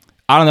game.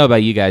 I don't know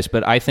about you guys,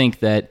 but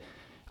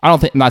I'm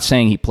not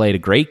saying he played a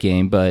great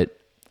game, but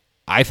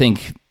I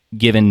think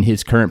given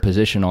his current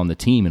position on the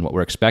team and what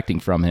we're expecting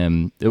from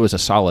him, it was a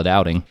solid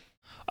outing.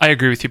 I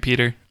agree with you,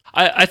 Peter.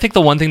 I think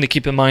the one thing to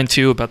keep in mind,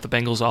 too, about the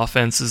Bengals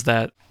offense is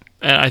that,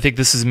 and I think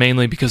this is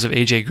mainly because of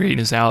A.J. Green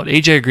is out.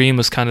 A.J. Green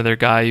was kind of their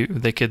guy.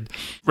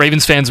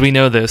 Ravens fans, we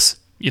know this.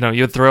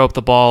 You'd throw up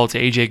the ball to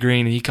A.J.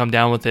 Green and he'd come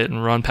down with it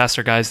and run past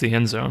their guys to the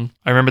end zone.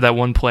 I remember that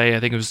one play,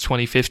 I think it was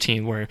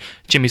 2015, where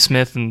Jimmy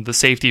Smith and the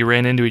safety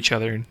ran into each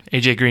other and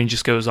A.J. Green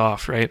just goes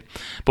off, right?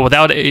 But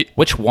without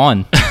Which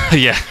one?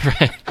 Yeah,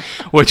 right.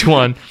 Which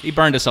one? He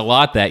burned us a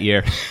lot that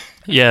year.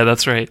 Yeah,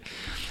 that's right.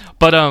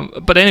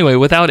 But anyway,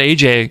 without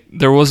AJ,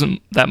 there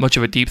wasn't that much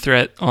of a deep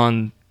threat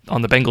on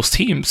the Bengals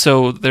team.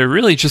 So they're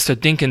really just a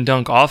dink and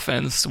dunk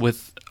offense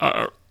with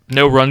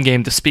no run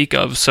game to speak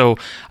of. So,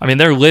 I mean,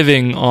 they're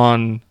living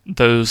on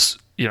those,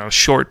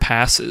 short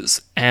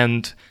passes.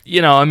 And,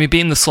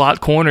 being the slot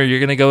corner, you're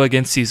going to go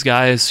against these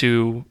guys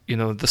who,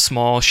 the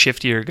small,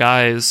 shiftier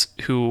guys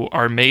who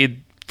are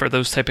made for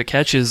those type of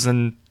catches.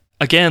 And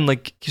again,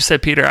 like you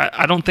said, Peter,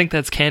 I don't think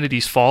that's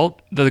Canady's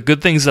fault. The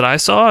good things that I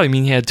saw,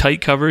 he had tight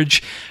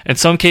coverage. In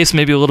some case,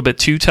 maybe a little bit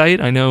too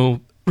tight. I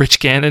know Rich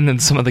Gannon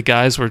and some of the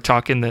guys were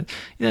talking that,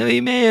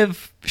 he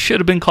should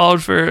have been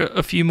called for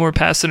a few more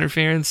pass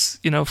interference,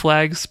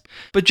 flags.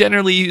 But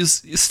generally,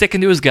 he's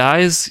sticking to his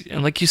guys.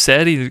 And like you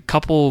said, he had a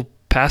couple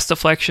pass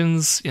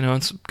deflections,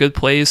 it's good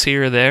plays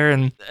here or there.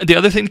 And the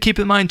other thing to keep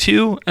in mind,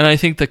 too, and I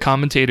think the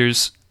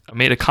commentators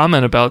made a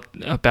comment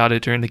about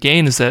it during the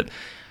game, is that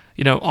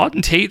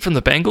Auden Tate from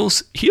the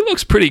Bengals, he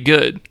looks pretty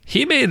good.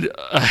 He made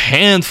a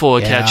handful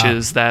of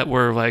catches that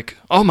were like,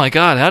 oh my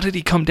God, how did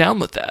he come down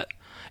with that?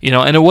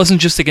 And it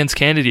wasn't just against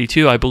Canady,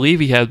 too. I believe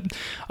he had,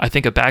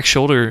 a back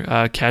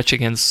shoulder catch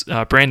against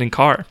Brandon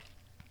Carr.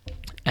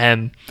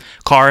 And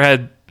Carr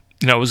had,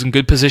 was in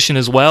good position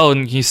as well,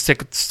 and he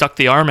stuck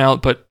the arm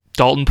out, but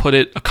Dalton put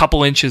it a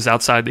couple inches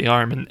outside the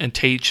arm, and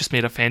Tate just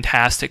made a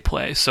fantastic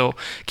play. So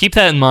keep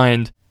that in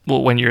mind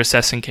when you're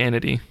assessing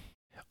Canady.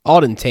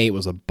 Auden Tate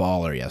was a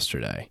baller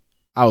yesterday.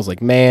 I was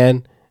like,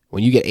 man,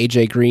 when you get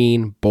A.J.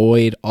 Green,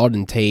 Boyd,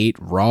 Auden Tate,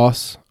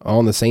 Ross all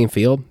on the same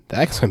field,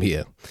 that's going to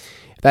be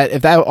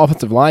if that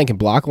offensive line can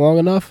block long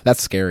enough,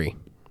 that's scary.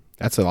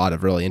 That's a lot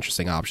of really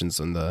interesting options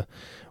in the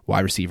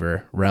wide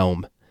receiver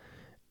realm.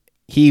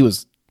 He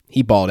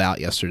balled out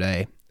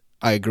yesterday.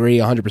 I agree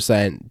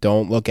 100%.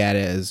 Don't look at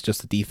it as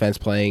just the defense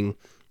playing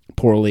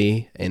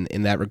poorly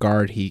in that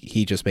regard.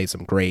 He just made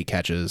some great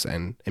catches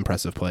and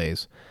impressive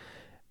plays.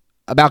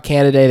 About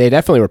Canady, they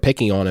definitely were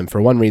picking on him for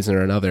one reason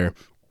or another.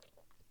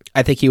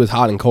 I think he was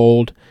hot and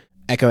cold,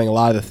 echoing a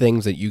lot of the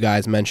things that you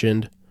guys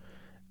mentioned.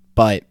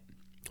 But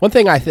one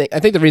thing I think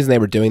the reason they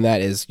were doing that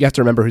is you have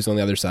to remember who's on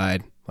the other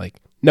side. Like,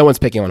 no one's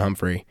picking on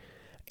Humphrey.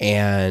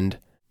 And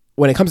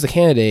when it comes to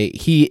Canady,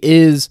 he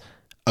is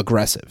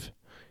aggressive.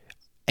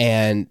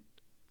 and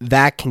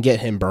that can get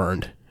him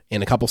burned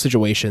in a couple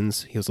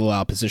situations. He was a little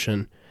out of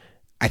position.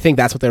 I think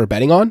that's what they were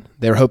betting on.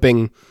 They were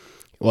hoping,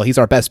 well, he's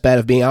our best bet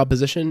of being out of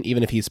position,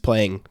 even if he's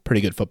playing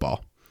pretty good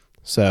football.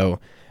 So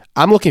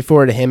I'm looking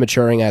forward to him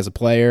maturing as a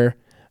player.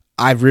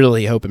 I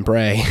really hope and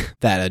pray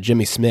that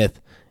Jimmy Smith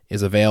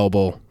is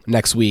available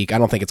next week. I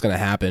don't think it's going to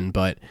happen,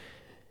 but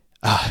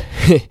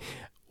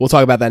we'll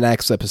talk about that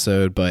next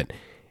episode. But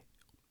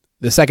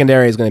the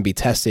secondary is going to be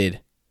tested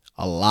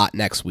a lot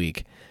next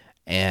week,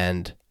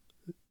 and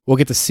we'll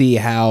get to see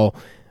how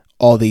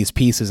all these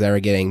pieces that are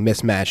getting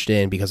mismatched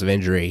in because of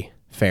injury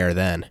fare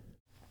then.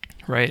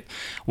 Right.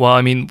 Well,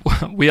 I mean,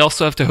 we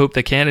also have to hope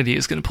that Kennedy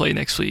is going to play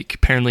next week.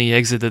 Apparently, he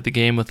exited the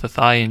game with a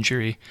thigh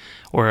injury,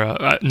 or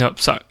a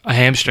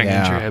hamstring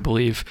injury, I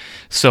believe.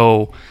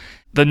 So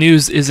the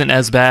news isn't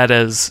as bad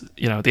as,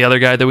 the other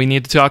guy that we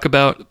need to talk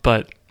about,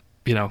 but,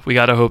 we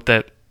got to hope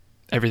that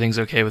everything's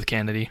okay with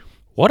Kennedy.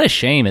 What a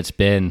shame it's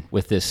been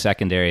with this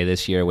secondary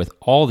this year with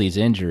all these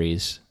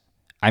injuries.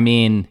 I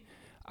mean,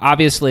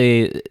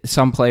 obviously,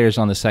 some players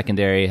on the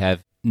secondary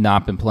have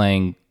not been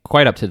playing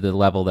quite up to the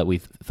level that we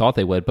thought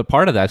they would, but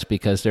part of that's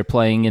because they're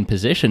playing in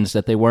positions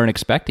that they weren't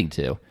expecting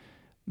to.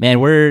 Man,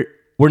 we're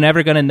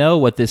never going to know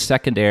what this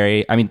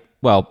secondary,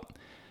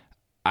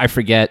 I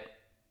forget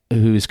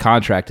whose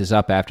contract is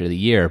up after the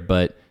year,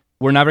 but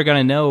we're never going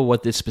to know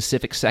what this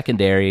specific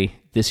secondary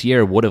this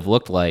year would have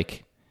looked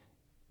like.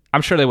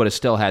 I'm sure they would have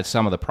still had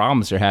some of the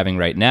problems they're having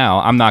right now.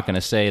 I'm not going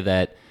to say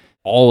that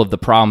all of the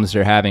problems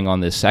they're having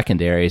on this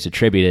secondary is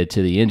attributed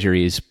to the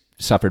injuries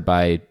suffered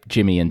by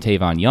Jimmy and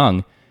Tavon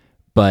Young.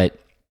 But,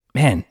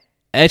 man,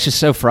 it's just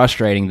so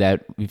frustrating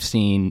that we've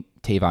seen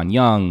Tavon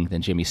Young,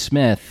 then Jimmy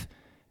Smith,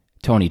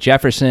 Tony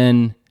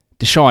Jefferson,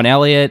 Deshaun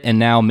Elliott, and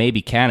now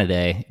maybe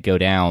Canada go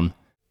down.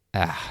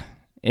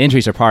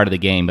 Injuries are part of the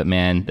game, but,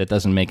 man, that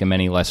doesn't make them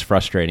any less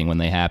frustrating when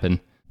they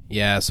happen.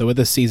 Yeah, so with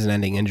this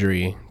season-ending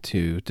injury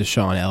to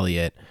Deshaun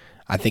Elliott,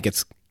 I think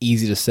it's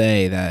easy to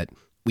say that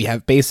we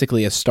have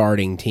basically a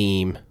starting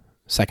team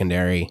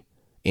secondary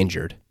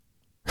injured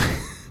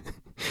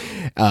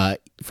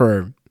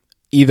for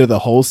either the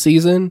whole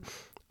season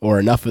or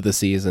enough of the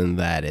season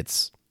that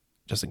it's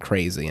just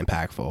crazy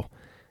impactful.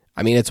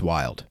 I mean, it's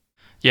wild.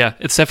 Yeah,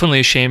 it's definitely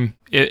a shame.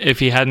 If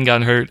he hadn't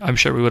gotten hurt, I'm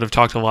sure we would have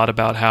talked a lot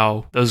about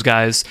how those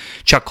guys,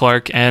 Chuck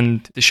Clark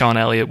and Deshaun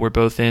Elliott, were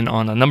both in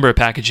on a number of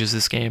packages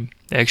this game.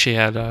 They actually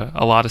had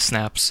a lot of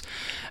snaps,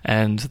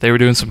 and they were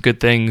doing some good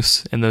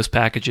things in those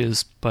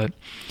packages. But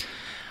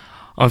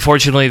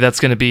unfortunately, that's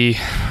going to be,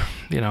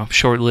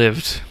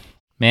 short-lived.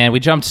 Man, we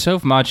jumped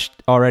so much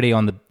already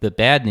on the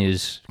bad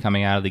news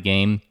coming out of the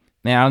game.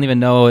 Man, I don't even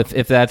know if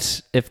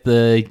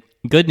the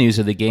good news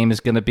of the game is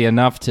going to be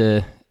enough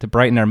to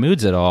brighten our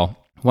moods at all.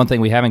 One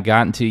thing we haven't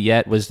gotten to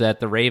yet was that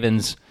the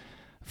Ravens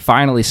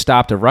finally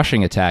stopped a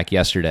rushing attack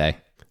yesterday.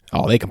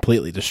 Oh, they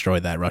completely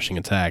destroyed that rushing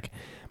attack.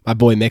 My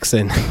boy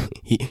Mixon,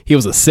 he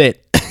was a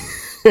sit.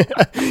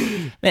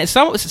 Man,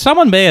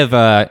 someone may have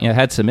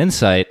had some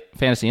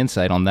fantasy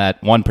insight on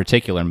that one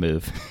particular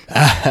move.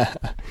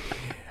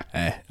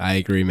 I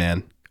agree,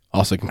 man.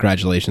 Also,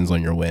 congratulations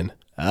on your win.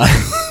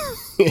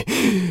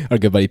 Our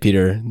good buddy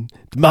Peter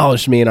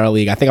demolished me in our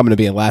league. I think I'm going to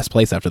be in last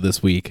place after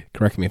this week.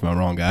 Correct me if I'm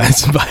wrong,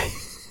 guys. But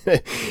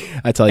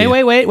I tell you.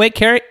 Hey, wait.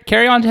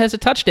 Carry on has a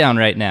touchdown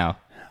right now.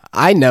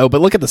 I know,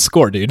 but look at the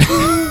score, dude.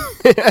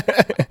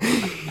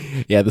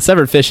 Yeah, the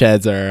severed fish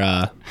heads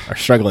are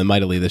struggling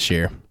mightily this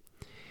year.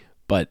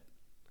 But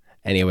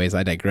anyways,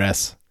 I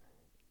digress.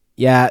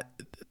 Yeah,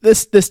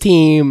 this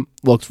team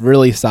looked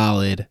really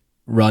solid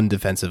run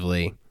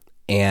defensively,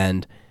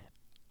 and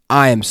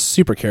I am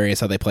super curious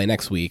how they play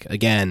next week.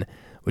 Again,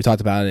 we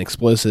talked about an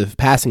explosive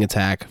passing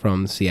attack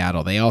from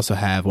Seattle. They also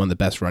have one of the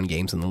best run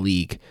games in the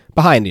league,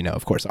 behind,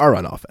 of course, our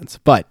run offense.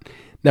 But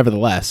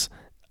nevertheless,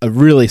 a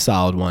really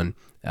solid one.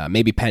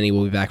 Maybe Penny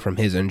will be back from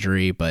his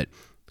injury, but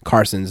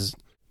Carson's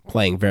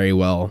playing very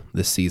well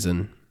this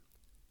season.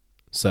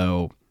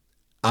 So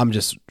I'm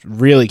just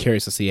really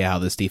curious to see how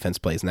this defense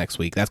plays next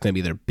week. That's going to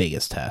be their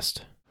biggest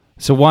test.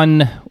 So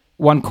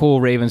one cool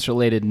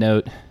Ravens-related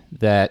note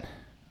that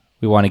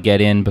we want to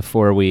get in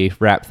before we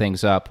wrap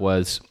things up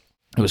was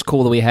it was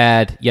cool that we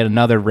had yet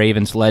another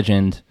Ravens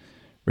legend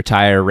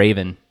retire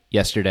Raven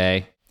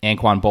yesterday.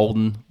 Anquan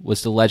Boldin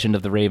was the legend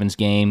of the Ravens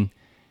game.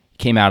 He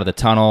came out of the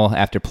tunnel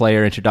after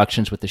player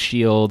introductions with the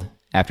Shield,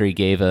 after he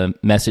gave a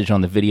message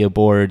on the video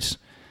boards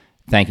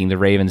thanking the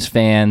Ravens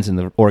fans and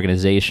the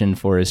organization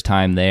for his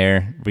time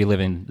there,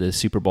 reliving the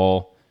Super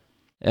Bowl.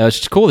 It was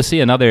just cool to see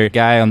another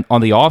guy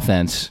on the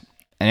offense.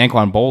 And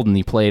Anquan Boldin,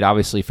 he played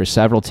obviously for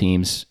several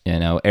teams,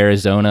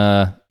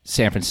 Arizona,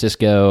 San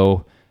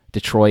Francisco,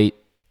 Detroit,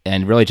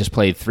 and really just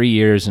played 3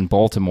 years in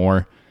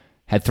Baltimore.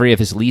 Had 3 of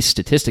his least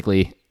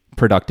statistically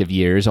productive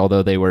years,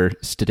 although they were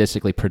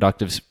statistically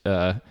productive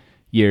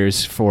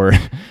years for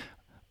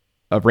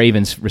a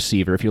Ravens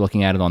receiver, if you're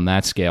looking at it on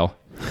that scale.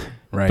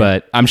 Right.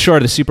 But I'm sure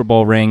the Super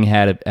Bowl ring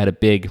had a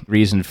big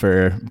reason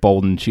for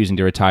Boldin choosing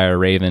to retire a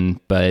Raven.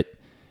 But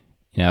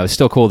it's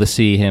still cool to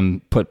see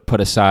him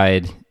put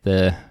aside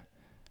the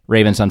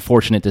Ravens'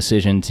 unfortunate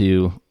decision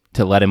to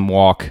to let him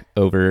walk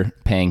over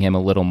paying him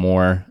a little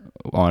more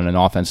on an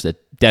offense that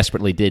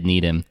desperately did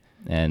need him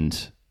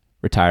and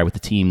retire with the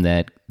team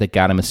that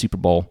got him a Super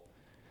Bowl.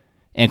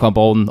 Anquan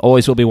Boldin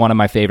always will be one of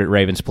my favorite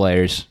Ravens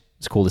players.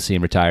 It's cool to see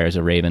him retire as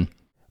a Raven.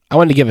 I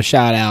wanted to give a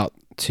shout out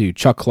to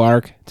Chuck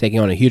Clark taking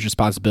on a huge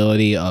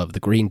responsibility of the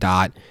green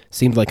dot.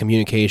 Seemed like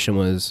communication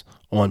was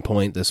on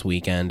point this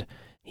weekend.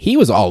 He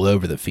was all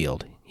over the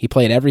field. He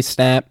played every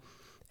snap,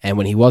 and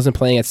when he wasn't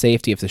playing at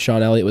safety, if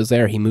Deshaun Elliott was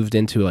there, he moved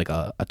into like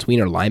a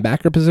tweener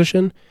linebacker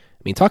position.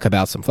 I mean, talk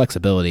about some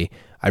flexibility.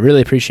 I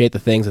really appreciate the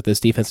things that this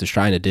defense is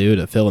trying to do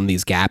to fill in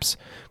these gaps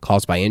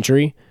caused by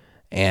injury.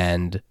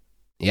 And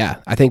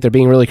yeah, I think they're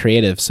being really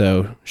creative.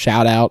 So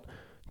shout out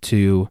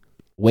to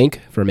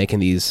Wink for making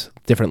these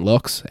different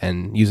looks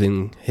and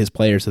using his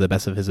players to the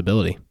best of his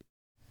ability.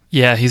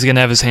 Yeah, he's going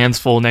to have his hands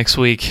full next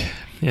week.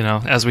 You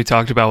know, as we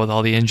talked about with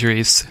all the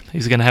injuries,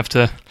 he's going to have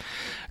to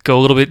go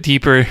a little bit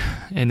deeper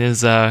in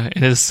his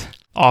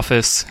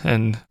office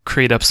and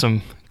create up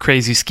some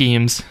crazy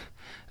schemes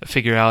to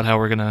figure out how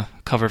we're going to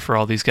cover for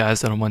all these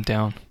guys that went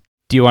down.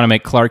 Do you want to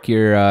make Clark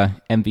your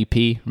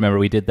MVP? Remember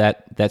we did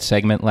that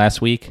segment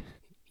last week?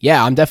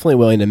 Yeah, I'm definitely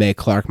willing to make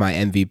Clark my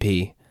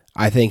MVP.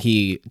 I think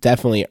he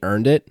definitely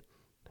earned it,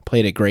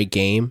 played a great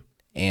game,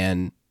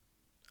 and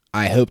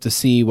I hope to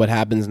see what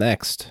happens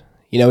next.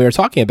 You know, we were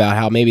talking about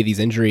how maybe these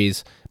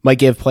injuries might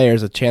give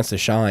players a chance to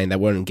shine that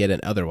wouldn't get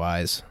it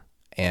otherwise.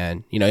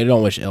 And, you know, you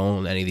don't wish ill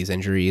on any of these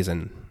injuries,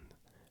 and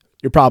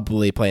you're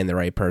probably playing the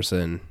right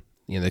person.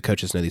 You know, the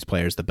coaches know these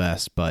players the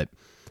best, but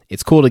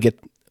it's cool to get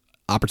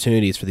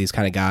opportunities for these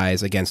kind of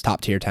guys against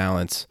top-tier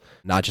talents,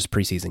 not just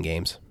preseason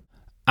games.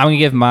 I'm going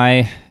to give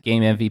my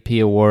game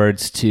MVP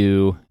awards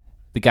to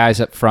the guys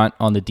up front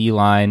on the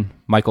D-line,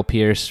 Michael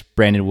Pierce,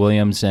 Brandon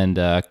Williams, and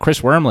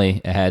Chris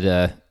Wormley had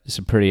a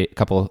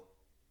couple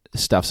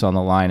stuffs on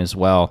the line as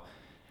well.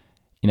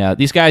 You know,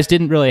 these guys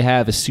didn't really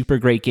have a super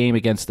great game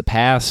against the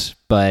pass,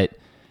 but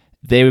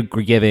they were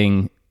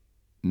giving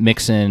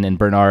Mixon and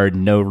Bernard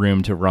no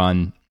room to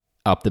run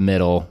up the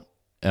middle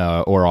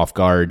or off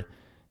guard.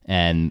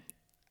 And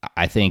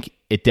I think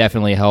it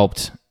definitely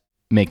helped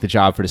make the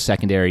job for the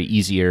secondary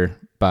easier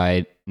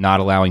by not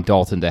allowing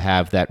Dalton to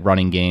have that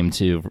running game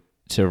to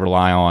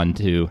rely on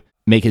to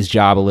make his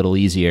job a little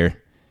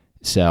easier.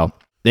 So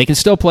they can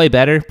still play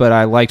better, but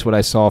I liked what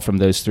I saw from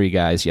those three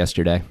guys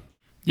yesterday.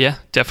 Yeah,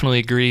 definitely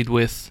agreed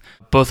with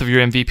both of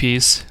your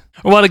MVPs.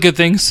 A lot of good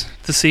things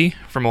to see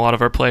from a lot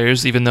of our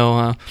players, even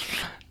though,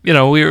 we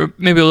were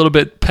maybe a little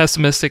bit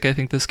pessimistic, I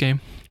think, this game.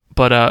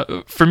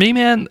 But for me,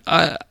 man,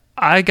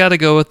 I got to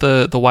go with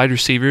the wide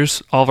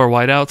receivers, all of our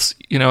wideouts.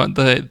 You know,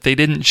 they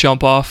didn't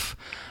jump off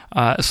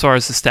as far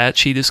as the stat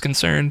sheet is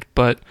concerned,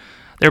 but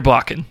they're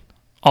blocking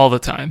all the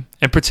time.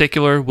 In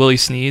particular, Willie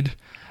Snead.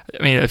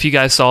 I mean, if you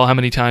guys saw how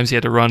many times he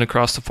had to run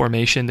across the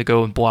formation to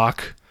go and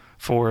block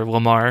for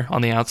Lamar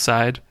on the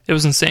outside, it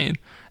was insane.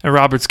 And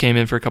Roberts came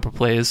in for a couple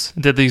plays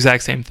and did the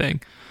exact same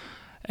thing.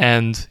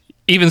 And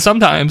even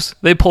sometimes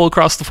they pull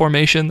across the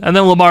formation and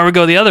then Lamar would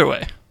go the other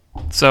way.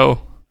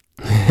 So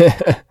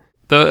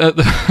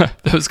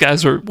those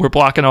guys were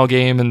blocking all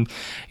game, and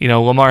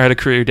Lamar had a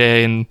career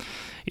day, and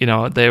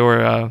they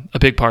were a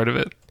big part of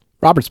it.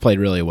 Roberts played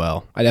really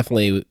well. I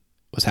definitely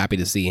was happy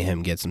to see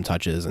him get some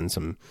touches and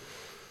some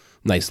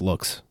nice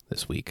looks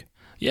this week.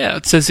 Yeah,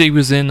 it says he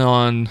was in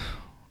on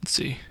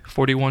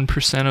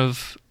 41%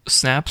 of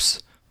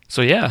snaps.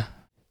 So yeah,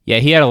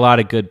 he had a lot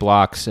of good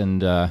blocks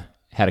and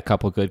had a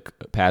couple good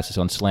passes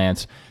on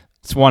slants.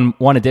 It's one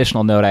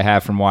additional note I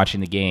have from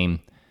watching the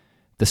game.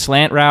 The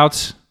slant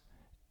routes,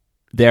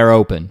 they're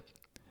open.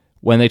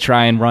 When they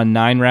try and run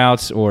 9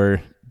 routes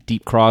or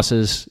deep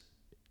crosses,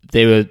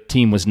 the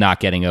team was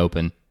not getting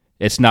open.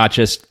 It's not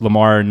just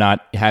Lamar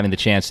not having the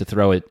chance to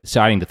throw it,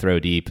 deciding to throw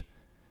deep.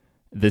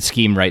 The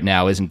scheme right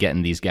now isn't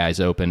getting these guys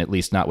open, at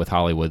least not with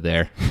Hollywood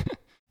there.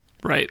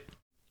 Right.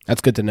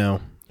 That's good to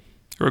know.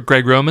 Or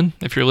Greg Roman,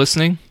 if you're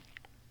listening,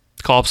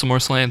 call up some more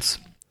slants.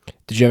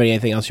 Did you have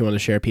anything else you want to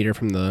share, Peter,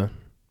 from the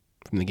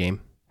game?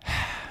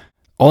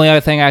 Only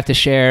other thing I have to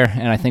share,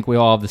 and I think we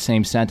all have the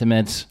same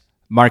sentiments.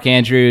 Mark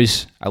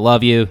Andrews, I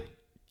love you.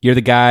 You're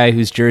the guy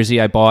whose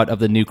jersey I bought of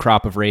the new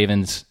crop of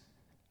Ravens.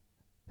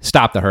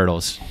 Stop the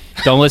hurdles.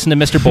 Don't listen to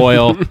Mr.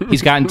 Boyle.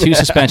 He's gotten 2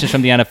 suspensions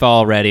from the NFL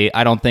already.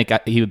 I don't think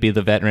he would be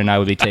the veteran I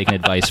would be taking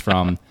advice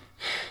from.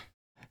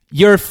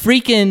 You're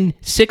freaking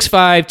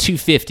 6'5",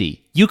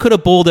 250. You could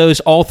have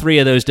bulldozed all 3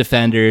 of those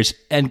defenders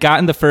and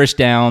gotten the first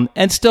down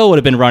and still would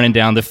have been running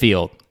down the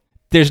field.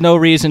 There's no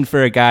reason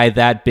for a guy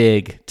that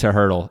big to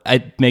hurdle.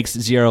 It makes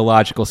zero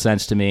logical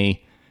sense to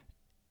me.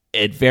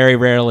 It very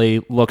rarely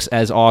looks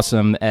as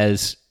awesome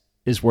as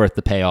is worth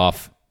the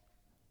payoff.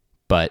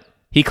 But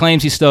he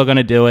claims he's still going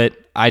to do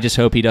it. I just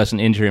hope he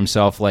doesn't injure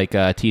himself like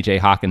T.J.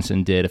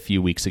 Hawkinson did a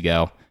few weeks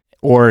ago,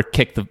 or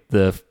kick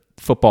the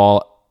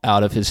football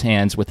out of his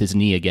hands with his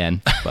knee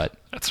again. But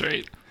that's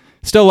right.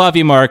 Still love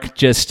you, Mark.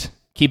 Just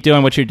keep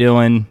doing what you're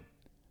doing.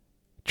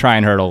 Try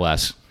and hurdle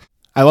less.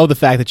 I love the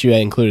fact that you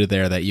included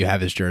there that you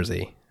have his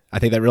jersey. I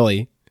think that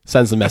really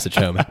sends the message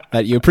home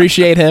that you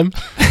appreciate him.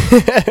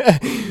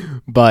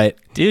 But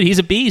dude, he's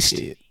a beast.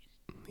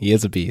 He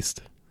is a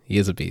beast. He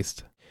is a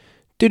beast.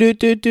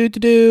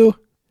 Do.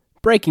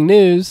 Breaking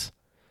news.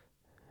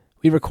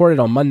 We recorded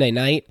on Monday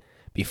night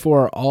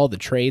before all the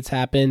trades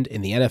happened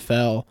in the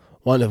NFL,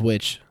 one of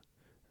which,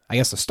 I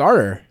guess the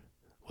starter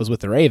was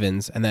with the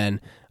Ravens, and then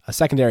a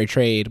secondary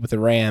trade with the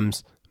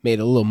Rams made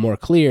it a little more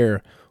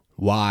clear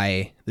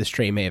why this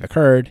trade may have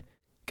occurred.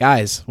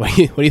 Guys, what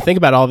do you think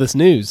about all this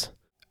news?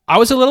 I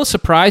was a little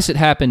surprised it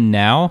happened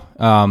now,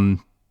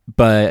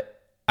 but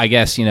I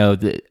guess,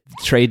 the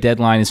trade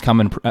deadline is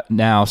coming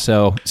now,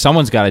 so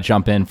someone's got to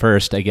jump in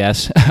first, I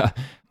guess.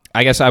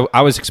 I guess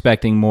I was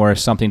expecting more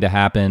something to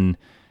happen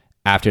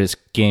after this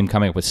game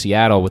coming up with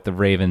Seattle with the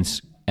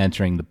Ravens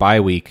entering the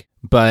bye week.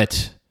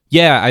 But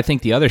yeah, I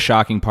think the other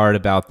shocking part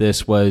about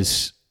this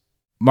was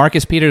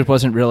Marcus Peters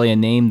wasn't really a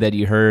name that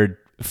you heard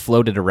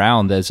floated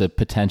around as a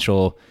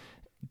potential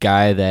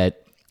guy that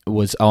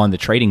was on the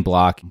trading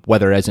block,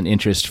 whether as an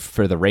interest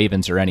for the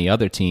Ravens or any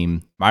other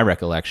team. My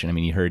recollection, I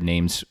mean, you heard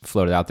names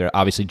floated out there.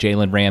 Obviously,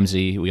 Jalen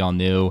Ramsey, we all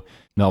knew,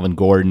 Melvin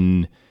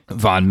Gordon,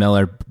 Von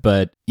Miller.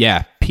 But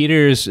yeah,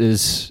 Peters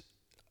is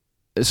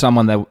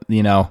someone that,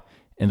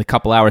 in the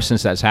couple hours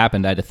since that's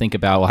happened, I had to think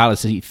about, well, how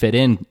does he fit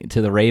in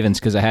to the Ravens?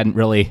 Because I hadn't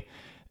really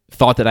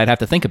thought that I'd have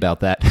to think about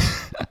that.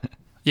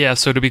 Yeah,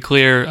 so to be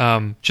clear,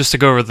 just to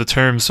go over the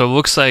terms, so it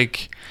looks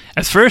like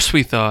at first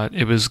we thought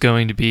it was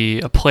going to be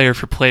a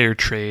player-for-player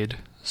trade.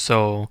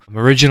 So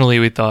originally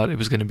we thought it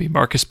was going to be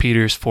Marcus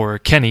Peters for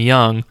Kenny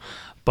Young,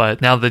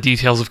 but now the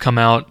details have come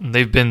out, and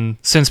they've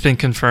since been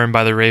confirmed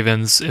by the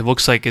Ravens. It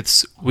looks like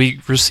we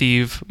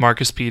receive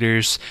Marcus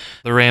Peters,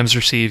 the Rams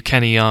receive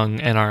Kenny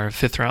Young, and our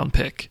 5th-round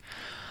pick.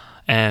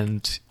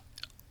 And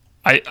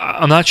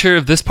I'm not sure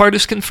if this part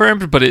is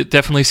confirmed, but it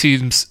definitely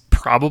seems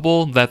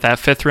probable that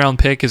 5th-round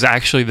pick is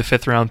actually the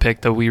 5th-round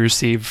pick that we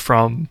received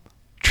from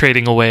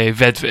trading away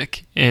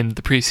Vedvik in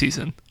the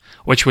preseason.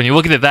 Which, when you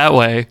look at it that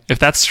way, if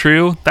that's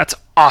true, that's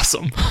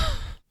awesome.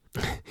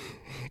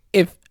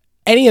 If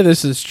any of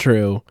this is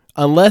true,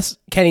 unless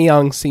Kenny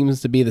Young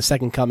seems to be the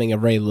second coming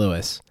of Ray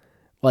Lewis,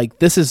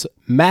 this is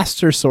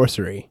master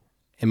sorcery,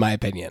 in my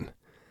opinion.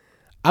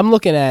 I'm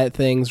looking at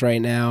things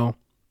right now.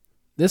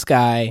 This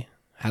guy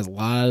has a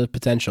lot of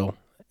potential.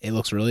 It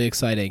looks really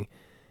exciting.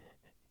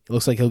 It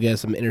looks like he'll get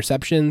some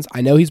interceptions.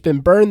 I know he's been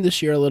burned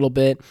this year a little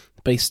bit,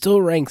 but he's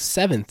still ranked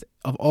 7th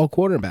of all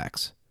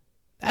quarterbacks.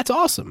 That's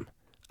awesome.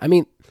 I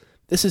mean,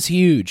 this is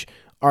huge.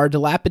 Our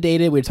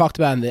dilapidated, we talked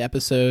about in the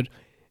episode,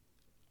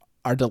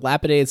 our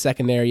dilapidated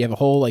secondary, you have a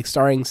whole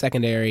starting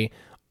secondary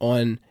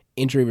on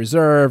injury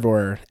reserve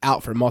or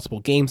out for multiple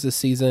games this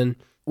season.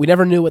 We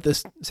never knew what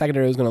this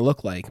secondary was going to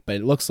look like, but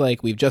it looks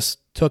like we've just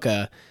took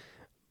a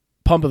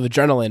pump of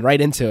adrenaline right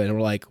into it, and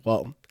we're like,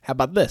 well, how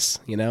about this?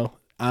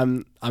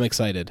 I'm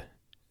excited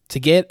to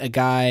get a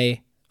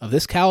guy of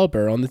this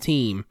caliber on the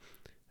team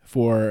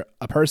for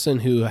a person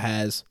who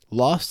has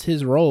lost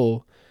his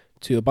role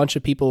to a bunch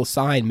of people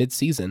signed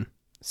mid-season.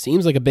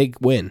 Seems like a big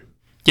win.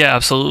 Yeah,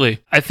 absolutely.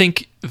 I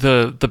think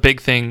the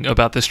big thing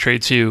about this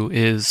trade too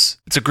is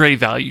it's a great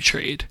value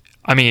trade.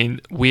 I mean,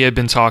 we had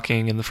been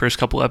talking in the first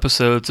couple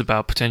episodes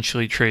about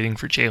potentially trading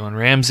for Jalen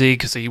Ramsey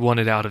because he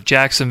wanted out of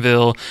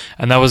Jacksonville,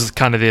 and that was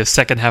kind of the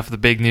second half of the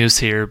big news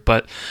here.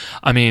 But,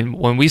 I mean,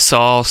 when we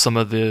saw some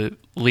of the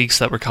leaks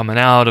that were coming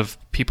out of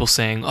people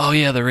saying, oh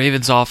yeah, the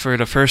Ravens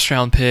offered a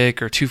 1st-round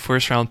pick or 2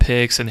 1st-round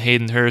picks and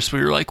Hayden Hurst,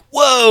 we were like,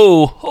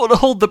 whoa,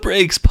 hold the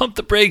brakes, pump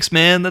the brakes,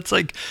 man. That's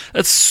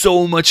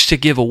so much to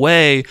give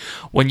away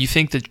when you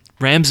think that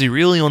Ramsey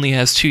really only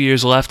has 2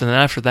 years left, and then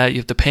after that you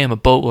have to pay him a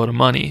boatload of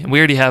money. And we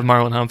already have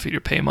Marlon Humphrey to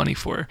pay money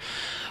for.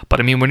 But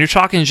I mean, when you're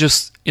talking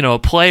just, a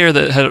player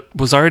that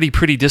was already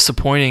pretty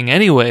disappointing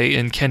anyway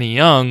in Kenny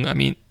Young, I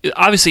mean,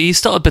 obviously he's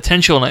still had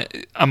potential, and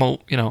I'm a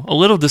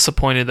little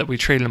disappointed that we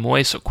traded him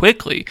away so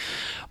quickly.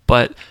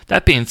 But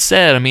that being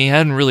said, I mean, he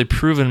hadn't really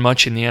proven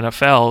much in the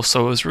NFL,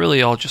 so it was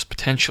really all just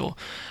potential.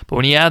 But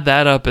when you add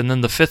that up and then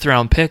the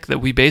 5th-round pick that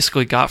we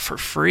basically got for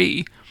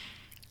free,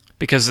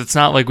 because it's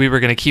not like we were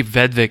going to keep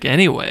Vedvik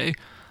anyway,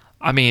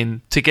 I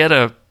mean, to get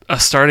a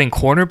starting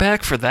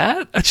cornerback for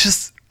that,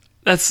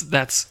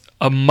 that's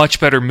a much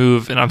better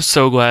move, and I'm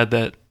so glad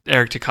that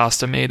Eric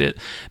DeCosta made it,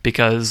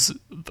 because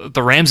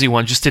the Ramsey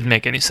one just didn't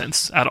make any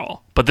sense at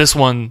all. But this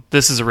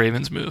is a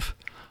Ravens move.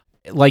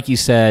 Like you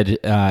said,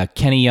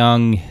 Kenny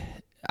Young,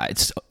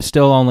 it's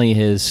still only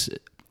his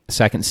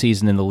 2nd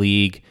season in the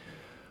league.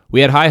 We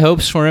had high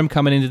hopes for him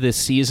coming into this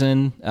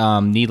season.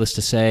 Needless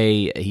to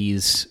say,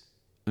 he's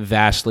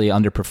vastly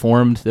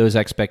underperformed those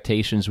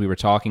expectations we were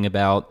talking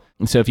about.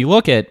 And so if you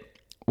look at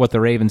what the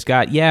Ravens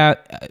got,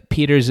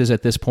 Peters is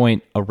at this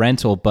point a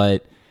rental,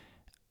 but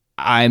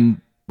I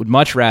would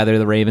much rather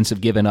the Ravens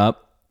have given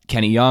up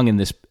Kenny Young in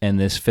this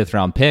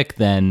 5th-round pick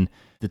than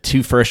the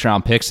 2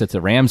 1st-round picks that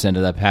the Rams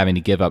ended up having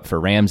to give up for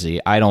Ramsey.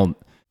 I'm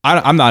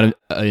not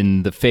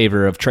in the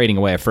favor of trading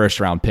away a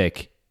 1st-round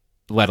pick,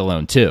 let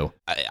alone 2.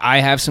 I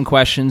have some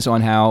questions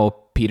on how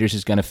Peters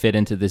is going to fit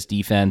into this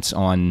defense,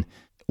 on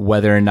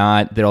whether or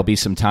not there'll be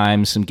some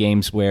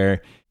games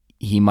where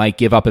he might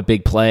give up a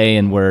big play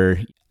and we're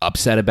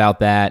upset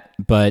about that.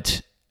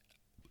 But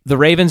the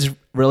Ravens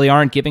really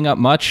aren't giving up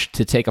much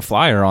to take a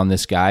flyer on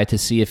this guy to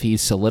see if he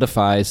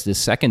solidifies this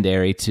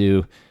secondary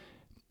to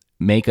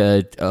make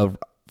a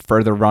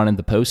further run in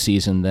the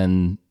postseason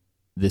than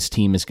this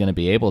team is going to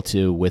be able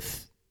to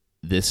with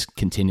this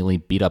continually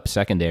beat up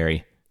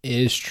secondary. It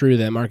is true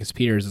that Marcus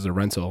Peters is a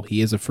rental.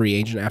 He is a free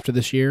agent after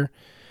this year.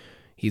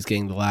 He's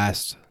getting the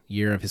last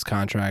year of his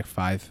contract,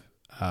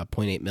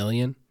 $5.8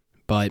 million.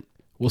 But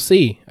we'll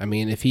see. I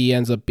mean, if he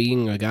ends up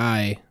being a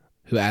guy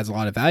who adds a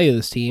lot of value to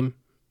this team,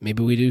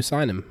 maybe we do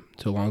sign him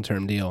to a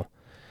long-term deal.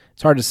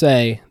 It's hard to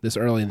say this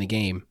early in the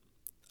game.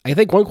 I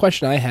think one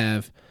question I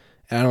have,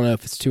 and I don't know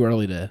if it's too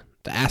early to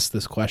ask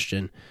this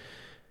question,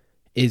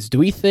 is do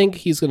we think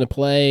he's going to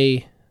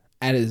play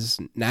at his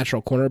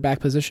natural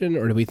cornerback position,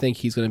 or do we think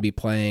he's going to be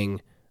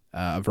playing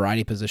a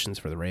variety of positions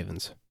for the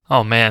Ravens?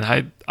 Oh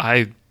man,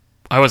 I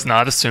was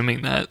not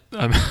assuming that.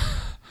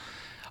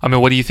 I mean,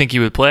 what do you think he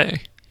would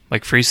play?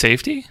 Like free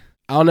safety?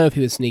 I don't know if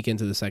he would sneak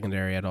into the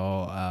secondary at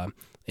all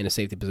in a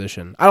safety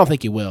position. I don't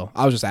think he will.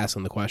 I was just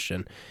asking the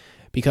question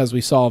because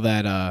we saw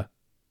that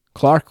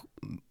Clark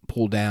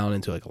pulled down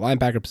into like a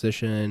linebacker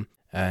position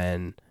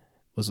and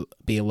was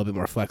being a little bit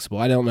more flexible.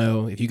 I don't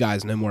know if you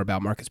guys know more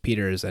about Marcus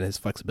Peters and his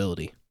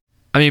flexibility.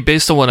 I mean,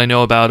 based on what I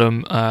know about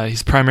him,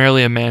 he's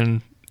primarily a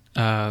man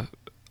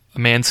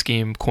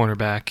scheme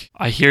cornerback.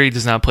 I hear he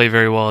does not play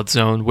very well at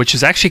zone, which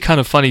is actually kind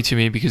of funny to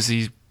me because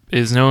he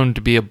is known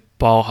to be a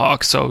ball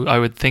hawk. So I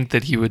would think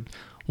that he would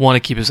want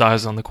to keep his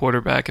eyes on the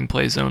quarterback and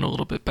play zone a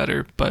little bit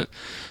better. But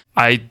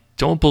I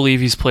don't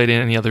believe he's played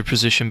in any other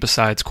position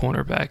besides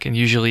cornerback. And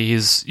usually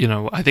he's,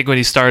 I think when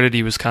he started,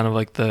 he was kind of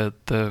like the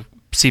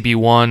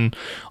CB1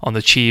 on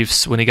the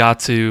Chiefs. When he got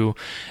to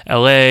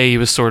LA, he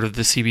was sort of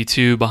the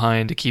CB2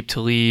 behind Aqib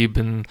Talib,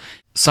 and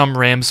some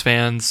Rams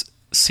fans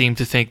seem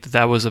to think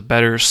that was a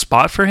better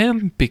spot for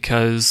him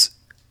because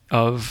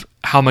of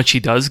how much he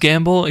does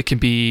gamble. It can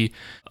be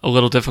a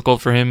little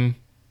difficult for him,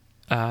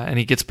 and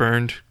he gets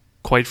burned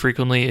quite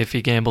frequently if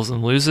he gambles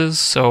and loses.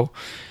 So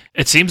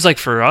it seems like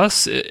for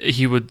us,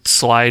 he would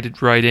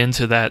slide right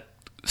into that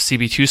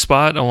CB2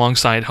 spot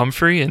alongside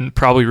Humphrey and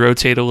probably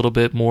rotate a little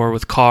bit more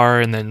with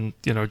Carr, and then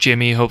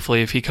Jimmy,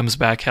 hopefully, if he comes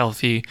back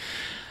healthy.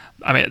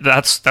 I mean,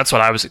 that's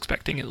what I was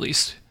expecting, at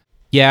least.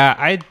 Yeah,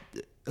 I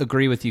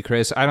agree with you,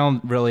 Chris. I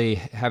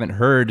haven't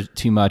heard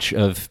too much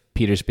of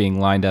Peters being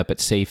lined up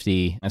at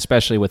safety,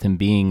 especially with him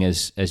being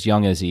as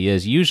young as he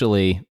is.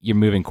 Usually you're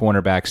moving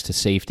cornerbacks to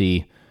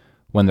safety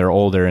when they're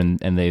older and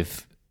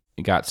they've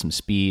got some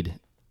speed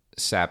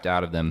sapped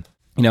out of them.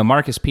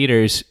 Marcus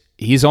Peters,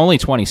 he's only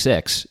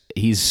 26.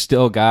 He's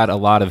still got a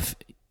lot of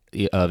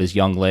his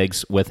young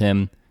legs with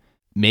him.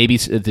 Maybe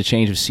the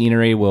change of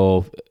scenery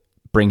will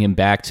bring him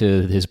back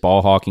to his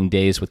ball hawking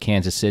days with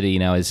Kansas City.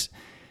 His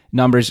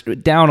numbers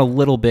down a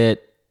little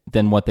bit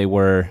than what they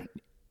were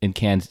in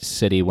Kansas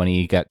City when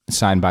he got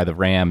signed by the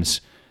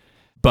Rams.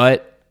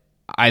 But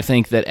I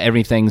think that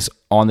everything's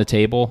on the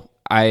table.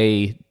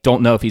 I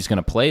don't know if he's going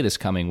to play this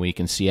coming week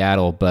in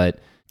Seattle, but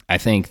I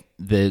think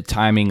the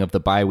timing of the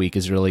bye week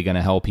is really going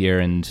to help here.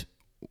 And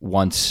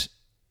once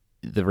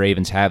the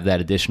Ravens have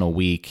that additional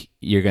week,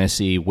 you're going to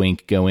see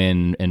Wink go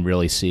in and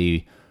really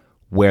see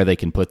where they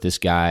can put this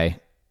guy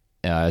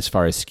as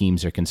far as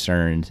schemes are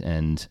concerned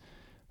and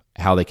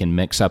how they can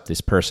mix up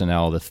this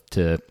personnel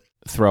to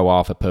throw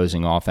off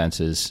opposing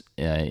offenses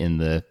in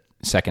the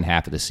second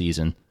half of the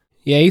season.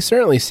 Yeah, he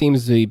certainly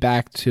seems to be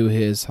back to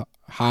his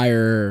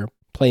higher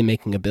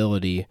playmaking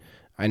ability.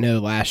 I know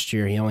last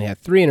year he only had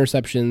 3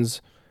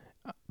 interceptions,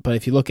 but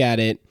if you look at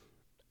it,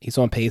 he's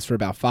on pace for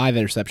about 5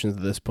 interceptions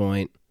at this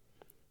point,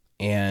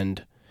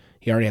 and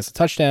he already has a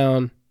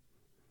touchdown.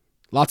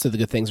 Lots of the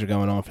good things are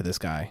going on for this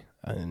guy,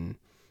 and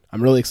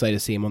I'm really excited to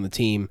see him on the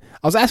team.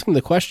 I was asking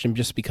the question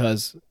just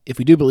because if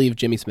we do believe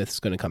Jimmy Smith is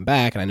going to come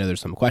back, and I know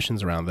there's some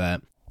questions around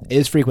that, it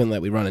is frequent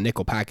that we run a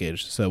nickel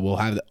package, so we'll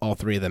have all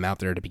 3 of them out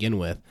there to begin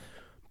with.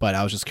 But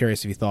I was just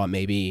curious if you thought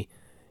maybe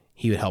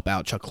he would help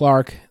out Chuck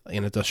Clark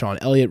in a Deshaun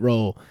Elliott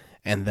role,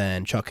 and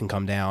then Chuck can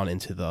come down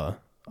into the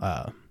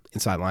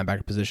inside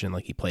linebacker position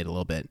like he played a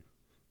little bit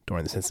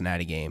during the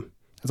Cincinnati game.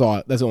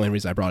 That's the only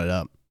reason I brought it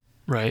up.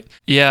 Right.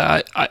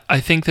 Yeah, I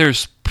think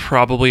there's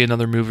probably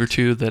another move or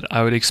two that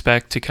I would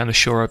expect to kind of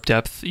shore up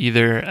depth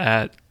either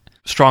at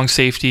strong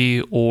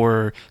safety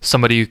or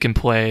somebody who can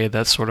play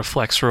that sort of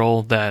flex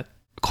role that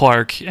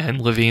Clark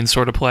and Levine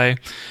sort of play,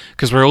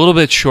 because we're a little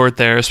bit short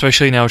there,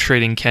 especially now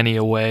trading Kenny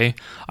away.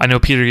 I know,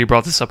 Peter, you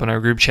brought this up in our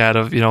group chat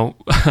of,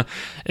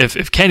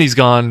 if Kenny's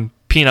gone,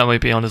 Peanut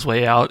might be on his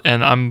way out,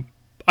 and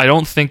I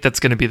don't think that's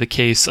going to be the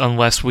case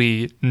unless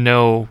we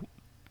know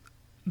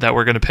that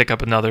we're going to pick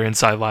up another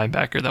inside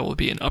linebacker that will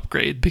be an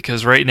upgrade,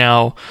 because right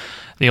now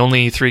the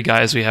only 3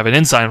 guys we have an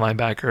inside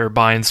linebacker are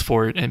Bynes,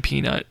 Fort, and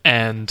Peanut,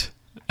 and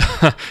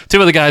 2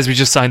 of the guys we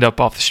just signed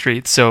up off the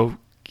street. So,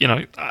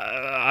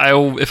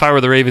 if I were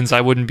the Ravens,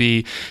 I wouldn't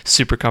be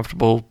super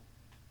comfortable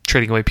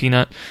trading away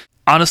Peanut.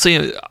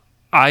 Honestly,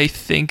 I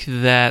think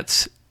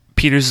that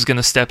Peters is going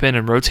to step in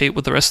and rotate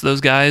with the rest of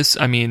those guys.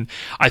 I mean,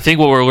 I think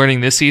what we're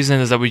learning this season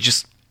is that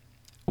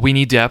we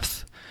need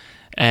depth.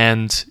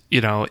 And,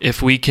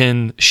 if we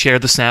can share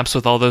the snaps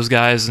with all those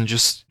guys and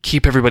just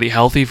keep everybody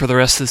healthy for the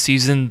rest of the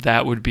season,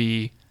 that would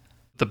be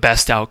the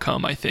best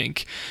outcome, I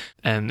think.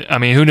 And,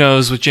 who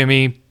knows with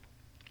Jimmy,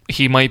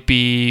 he might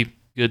be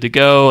good to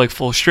go, like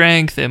full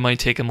strength. It might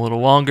take him a little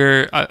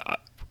longer.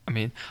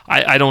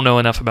 I don't know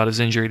enough about his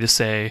injury to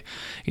say,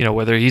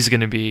 whether he's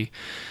going to be,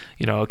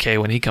 okay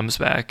when he comes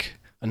back.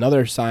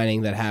 Another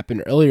signing that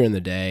happened earlier in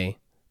the day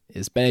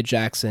is Bennett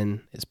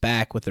Jackson is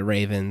back with the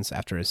Ravens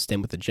after his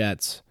stint with the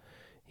Jets.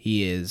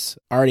 He is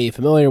already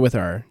familiar with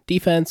our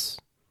defense,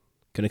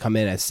 going to come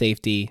in as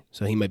safety,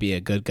 so he might be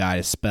a good guy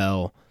to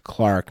spell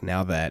Clark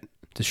now that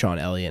Deshaun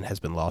Elliott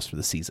has been lost for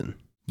the season.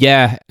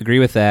 Yeah, agree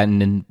with that.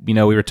 And we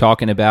were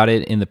talking about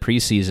it in the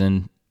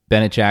preseason.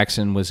 Bennett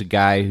Jackson was a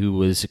guy who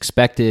was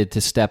expected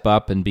to step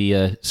up and be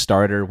a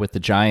starter with the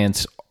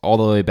Giants all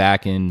the way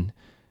back in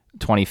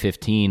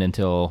 2015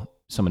 until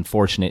some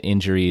unfortunate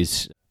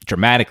injuries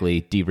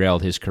dramatically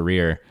derailed his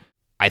career.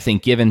 I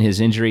think given his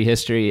injury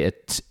history,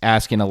 it's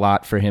asking a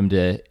lot for him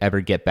to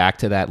ever get back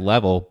to that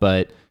level.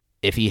 But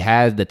if he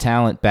had the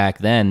talent back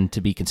then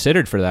to be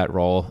considered for that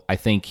role, I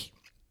think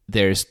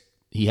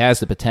he has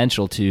the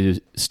potential to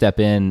step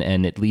in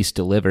and at least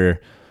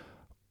deliver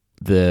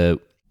the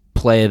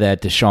play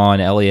that Deshaun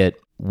Elliott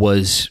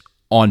was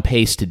on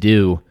pace to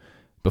do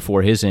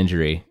before his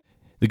injury.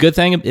 The good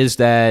thing is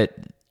that,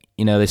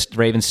 the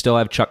Ravens still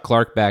have Chuck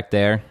Clark back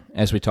there.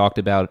 As we talked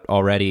about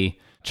already,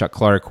 Chuck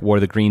Clark wore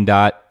the green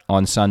dot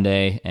on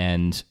Sunday,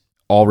 and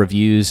all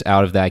reviews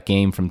out of that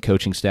game from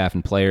coaching staff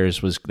and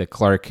players was that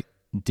Clark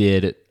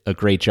did a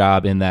great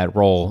job in that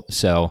role.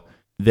 So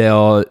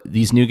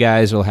these new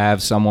guys will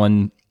have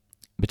someone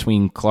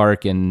between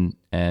Clark and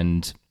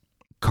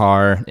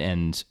Carr,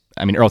 and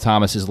Earl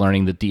Thomas is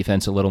learning the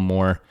defense a little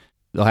more.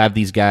 They'll have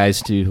these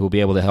guys who will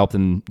be able to help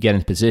them get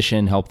in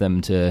position, help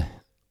them to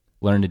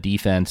learn the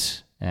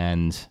defense,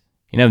 and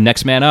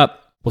next man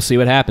up. We'll see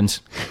what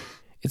happens.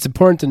 It's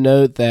important to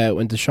note that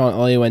when Deshaun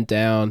Elliott went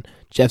down,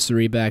 Jeff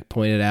Zrebiec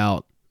pointed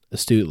out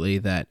astutely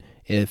that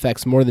it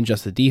affects more than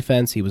just the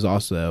defense. He was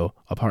also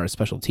a part of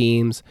special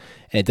teams,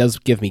 and it does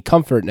give me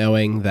comfort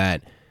knowing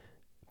that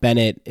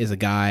Bennett is a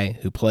guy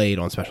who played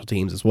on special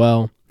teams as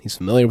well. He's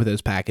familiar with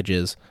those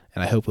packages,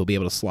 and I hope he'll be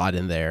able to slot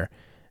in there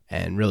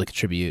and really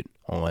contribute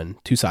on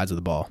two sides of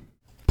the ball.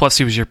 Plus,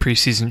 he was your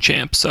preseason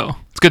champ, so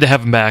it's good to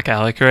have him back,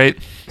 Alec, right?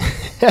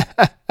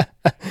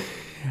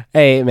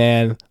 Hey,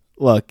 man,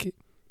 look,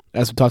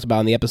 as we talked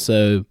about in the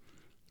episode,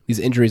 these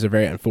injuries are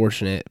very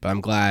unfortunate, but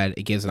I'm glad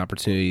it gives an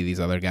opportunity to these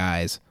other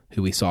guys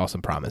who we saw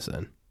some promise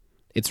in.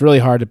 It's really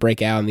hard to break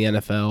out in the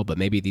NFL, but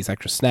maybe these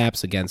extra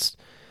snaps against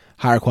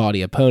higher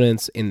quality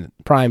opponents in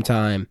prime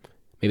time,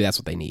 maybe that's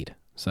what they need.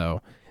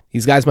 So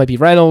these guys might be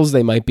rentals,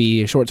 they might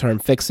be short-term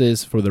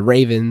fixes for the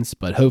Ravens,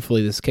 but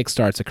hopefully this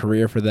kickstarts a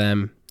career for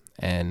them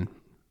and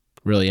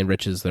really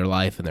enriches their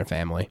life and their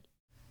family.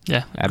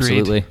 Yeah,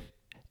 absolutely. Agreed.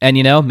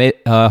 And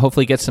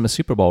hopefully get some a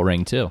Super Bowl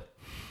ring too.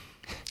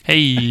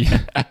 Hey.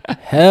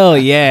 Hell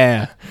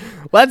yeah.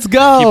 Let's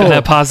go. Keeping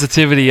that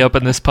positivity up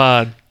in this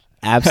pod.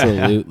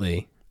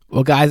 Absolutely.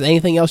 Well, guys,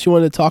 anything else you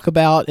wanted to talk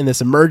about in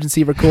this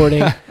emergency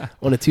recording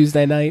on a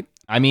Tuesday night?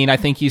 I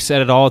think you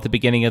said it all at the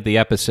beginning of the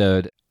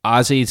episode.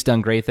 Ozzy's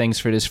done great things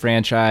for this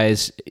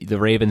franchise. The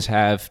Ravens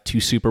have 2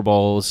 Super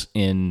Bowls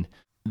in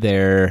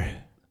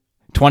their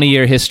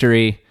 20-year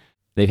history.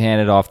 They've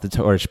handed off the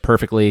torch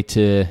perfectly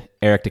to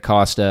Eric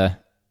DeCosta,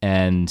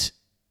 and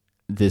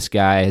this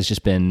guy has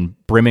just been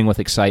brimming with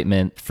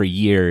excitement for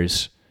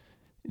years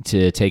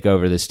to take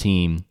over this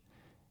team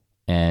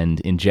and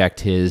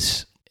inject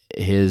his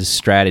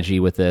strategy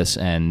with this,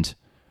 and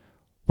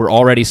we're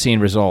already seeing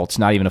results,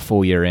 not even a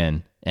full year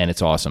in, and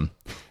it's awesome.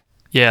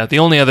 Yeah, the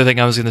only other thing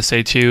I was going to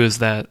say too is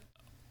that,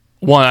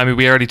 one,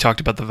 we already talked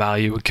about the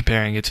value of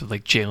comparing it to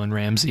like Jalen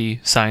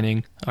Ramsey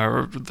signing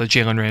or the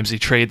Jalen Ramsey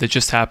trade that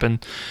just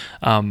happened.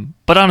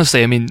 But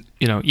honestly,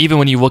 even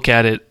when you look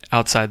at it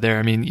outside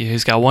there,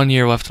 he's got 1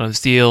 year left on his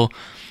deal.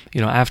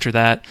 After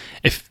that,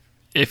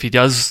 if he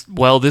does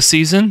well this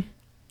season,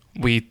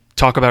 we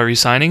talk about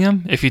re-signing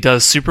him. If he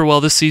does super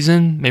well this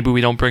season, maybe we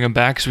don't bring him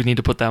back because we need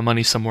to put that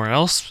money somewhere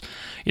else.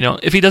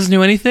 If he doesn't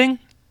do anything,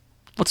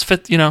 let's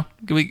fit.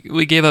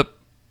 We gave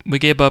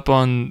up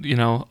on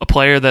a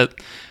player that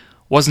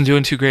wasn't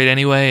doing too great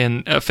anyway,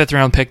 and a 5th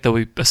round pick that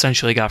we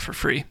essentially got for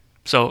free.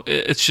 So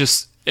it's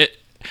just it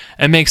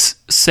makes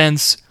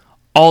sense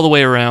all the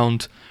way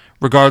around,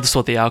 regardless of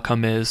what the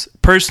outcome is.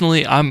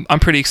 Personally, I'm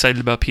pretty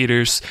excited about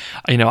Peters.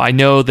 I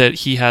know that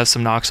he has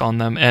some knocks on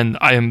them, and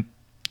I am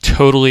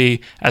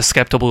totally as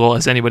skeptical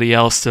as anybody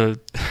else to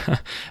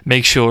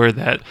make sure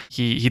that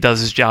he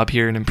does his job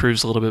here and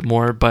improves a little bit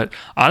more. But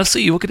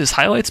honestly, you look at his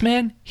highlights,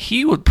 man,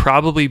 he would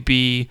probably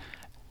be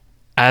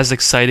as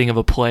exciting of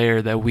a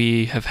player that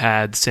we have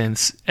had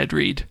since Ed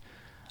Reed.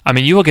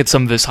 You look at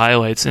some of his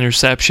highlights,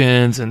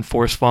 interceptions and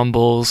forced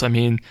fumbles.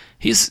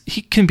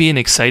 He can be an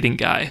exciting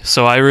guy.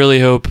 So I really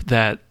hope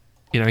that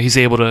he's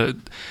able to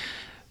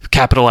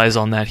capitalize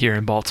on that here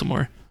in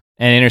Baltimore.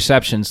 And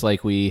interceptions,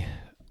 like we've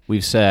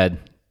said,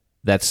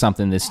 that's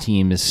something this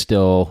team is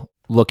still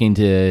looking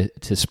to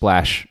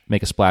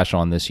make a splash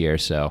on this year.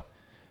 So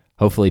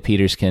hopefully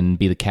Peters can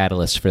be the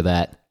catalyst for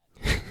that.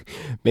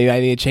 Maybe I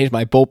need to change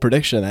my bold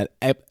prediction of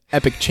that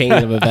epic chain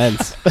of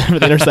events for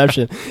the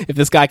interception. If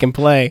this guy can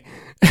play,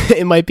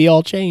 it might be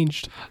all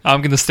changed.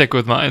 I'm going to stick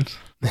with mine.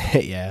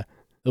 Yeah.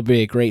 It'll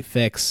be a great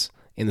fix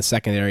in the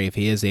secondary if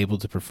he is able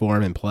to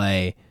perform and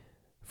play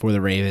for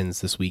the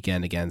Ravens this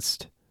weekend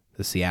against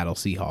the Seattle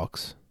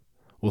Seahawks.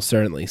 We'll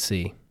certainly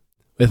see.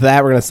 With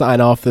that, we're going to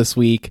sign off this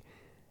week.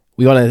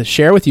 We want to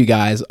share with you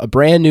guys a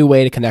brand new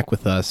way to connect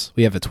with us.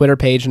 We have a Twitter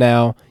page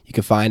now. You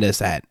can find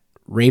us at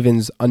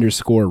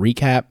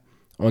Ravens_recap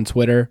on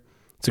Twitter.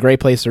 It's a great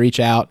place to reach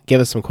out.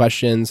 Give us some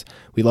questions.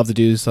 We'd love to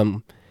do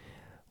some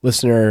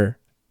listener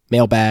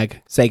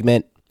mailbag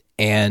segment.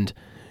 And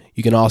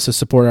you can also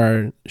support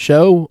our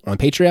show on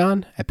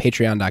Patreon at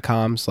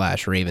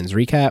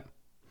patreon.com/RavensRecap.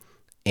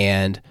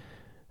 And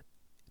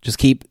just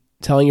keep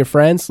telling your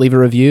friends, leave a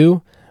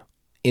review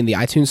in the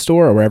iTunes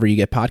store or wherever you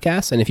get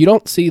podcasts. And if you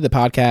don't see the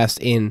podcast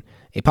in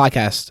a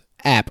podcast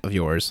app of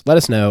yours, let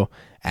us know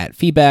at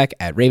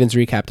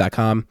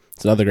feedback@ravensrecap.com.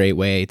 It's another great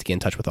way to get in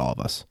touch with all of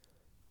us.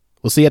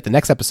 We'll see you at the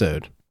next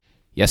episode.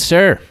 Yes,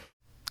 sir.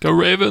 Go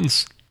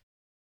Ravens.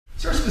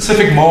 Is there a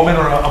specific moment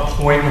or a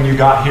point when you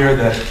got here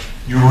that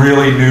you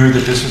really knew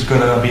that this was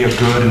going to be a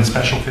good and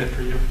special fit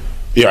for you?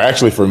 Yeah,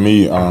 actually for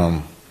me,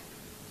 I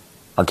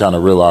kind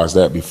of realized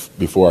that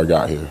before I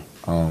got here.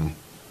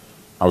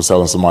 I was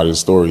telling somebody the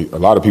story. A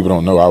lot of people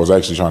don't know I was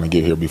actually trying to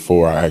get here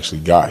before I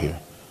actually got here.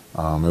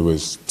 It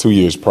was 2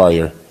 years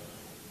prior.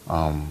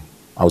 I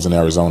was in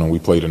Arizona and we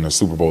played in the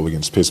Super Bowl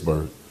against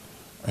Pittsburgh.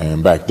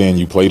 And back then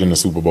you played in the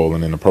Super Bowl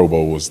and then the Pro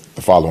Bowl was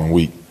the following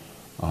week.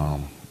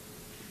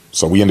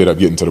 So we ended up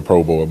getting to the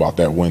Pro Bowl about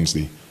that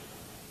Wednesday.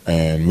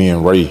 And me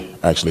and Ray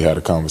actually had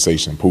a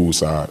conversation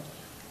poolside.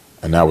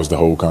 And that was the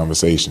whole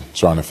conversation,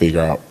 trying to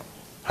figure out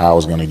how I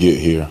was going to get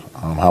here,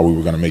 how we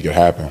were going to make it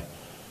happen.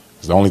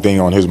 The only thing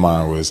on his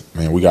mind was,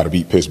 man, we got to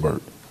beat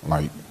Pittsburgh.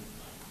 Like,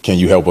 can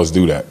you help us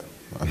do that?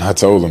 And I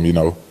told him,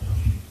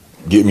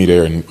 get me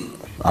there and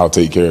I'll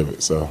take care of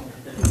it. So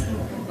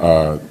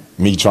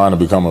me trying to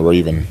become a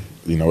Raven,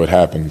 it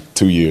happened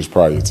 2 years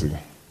prior to.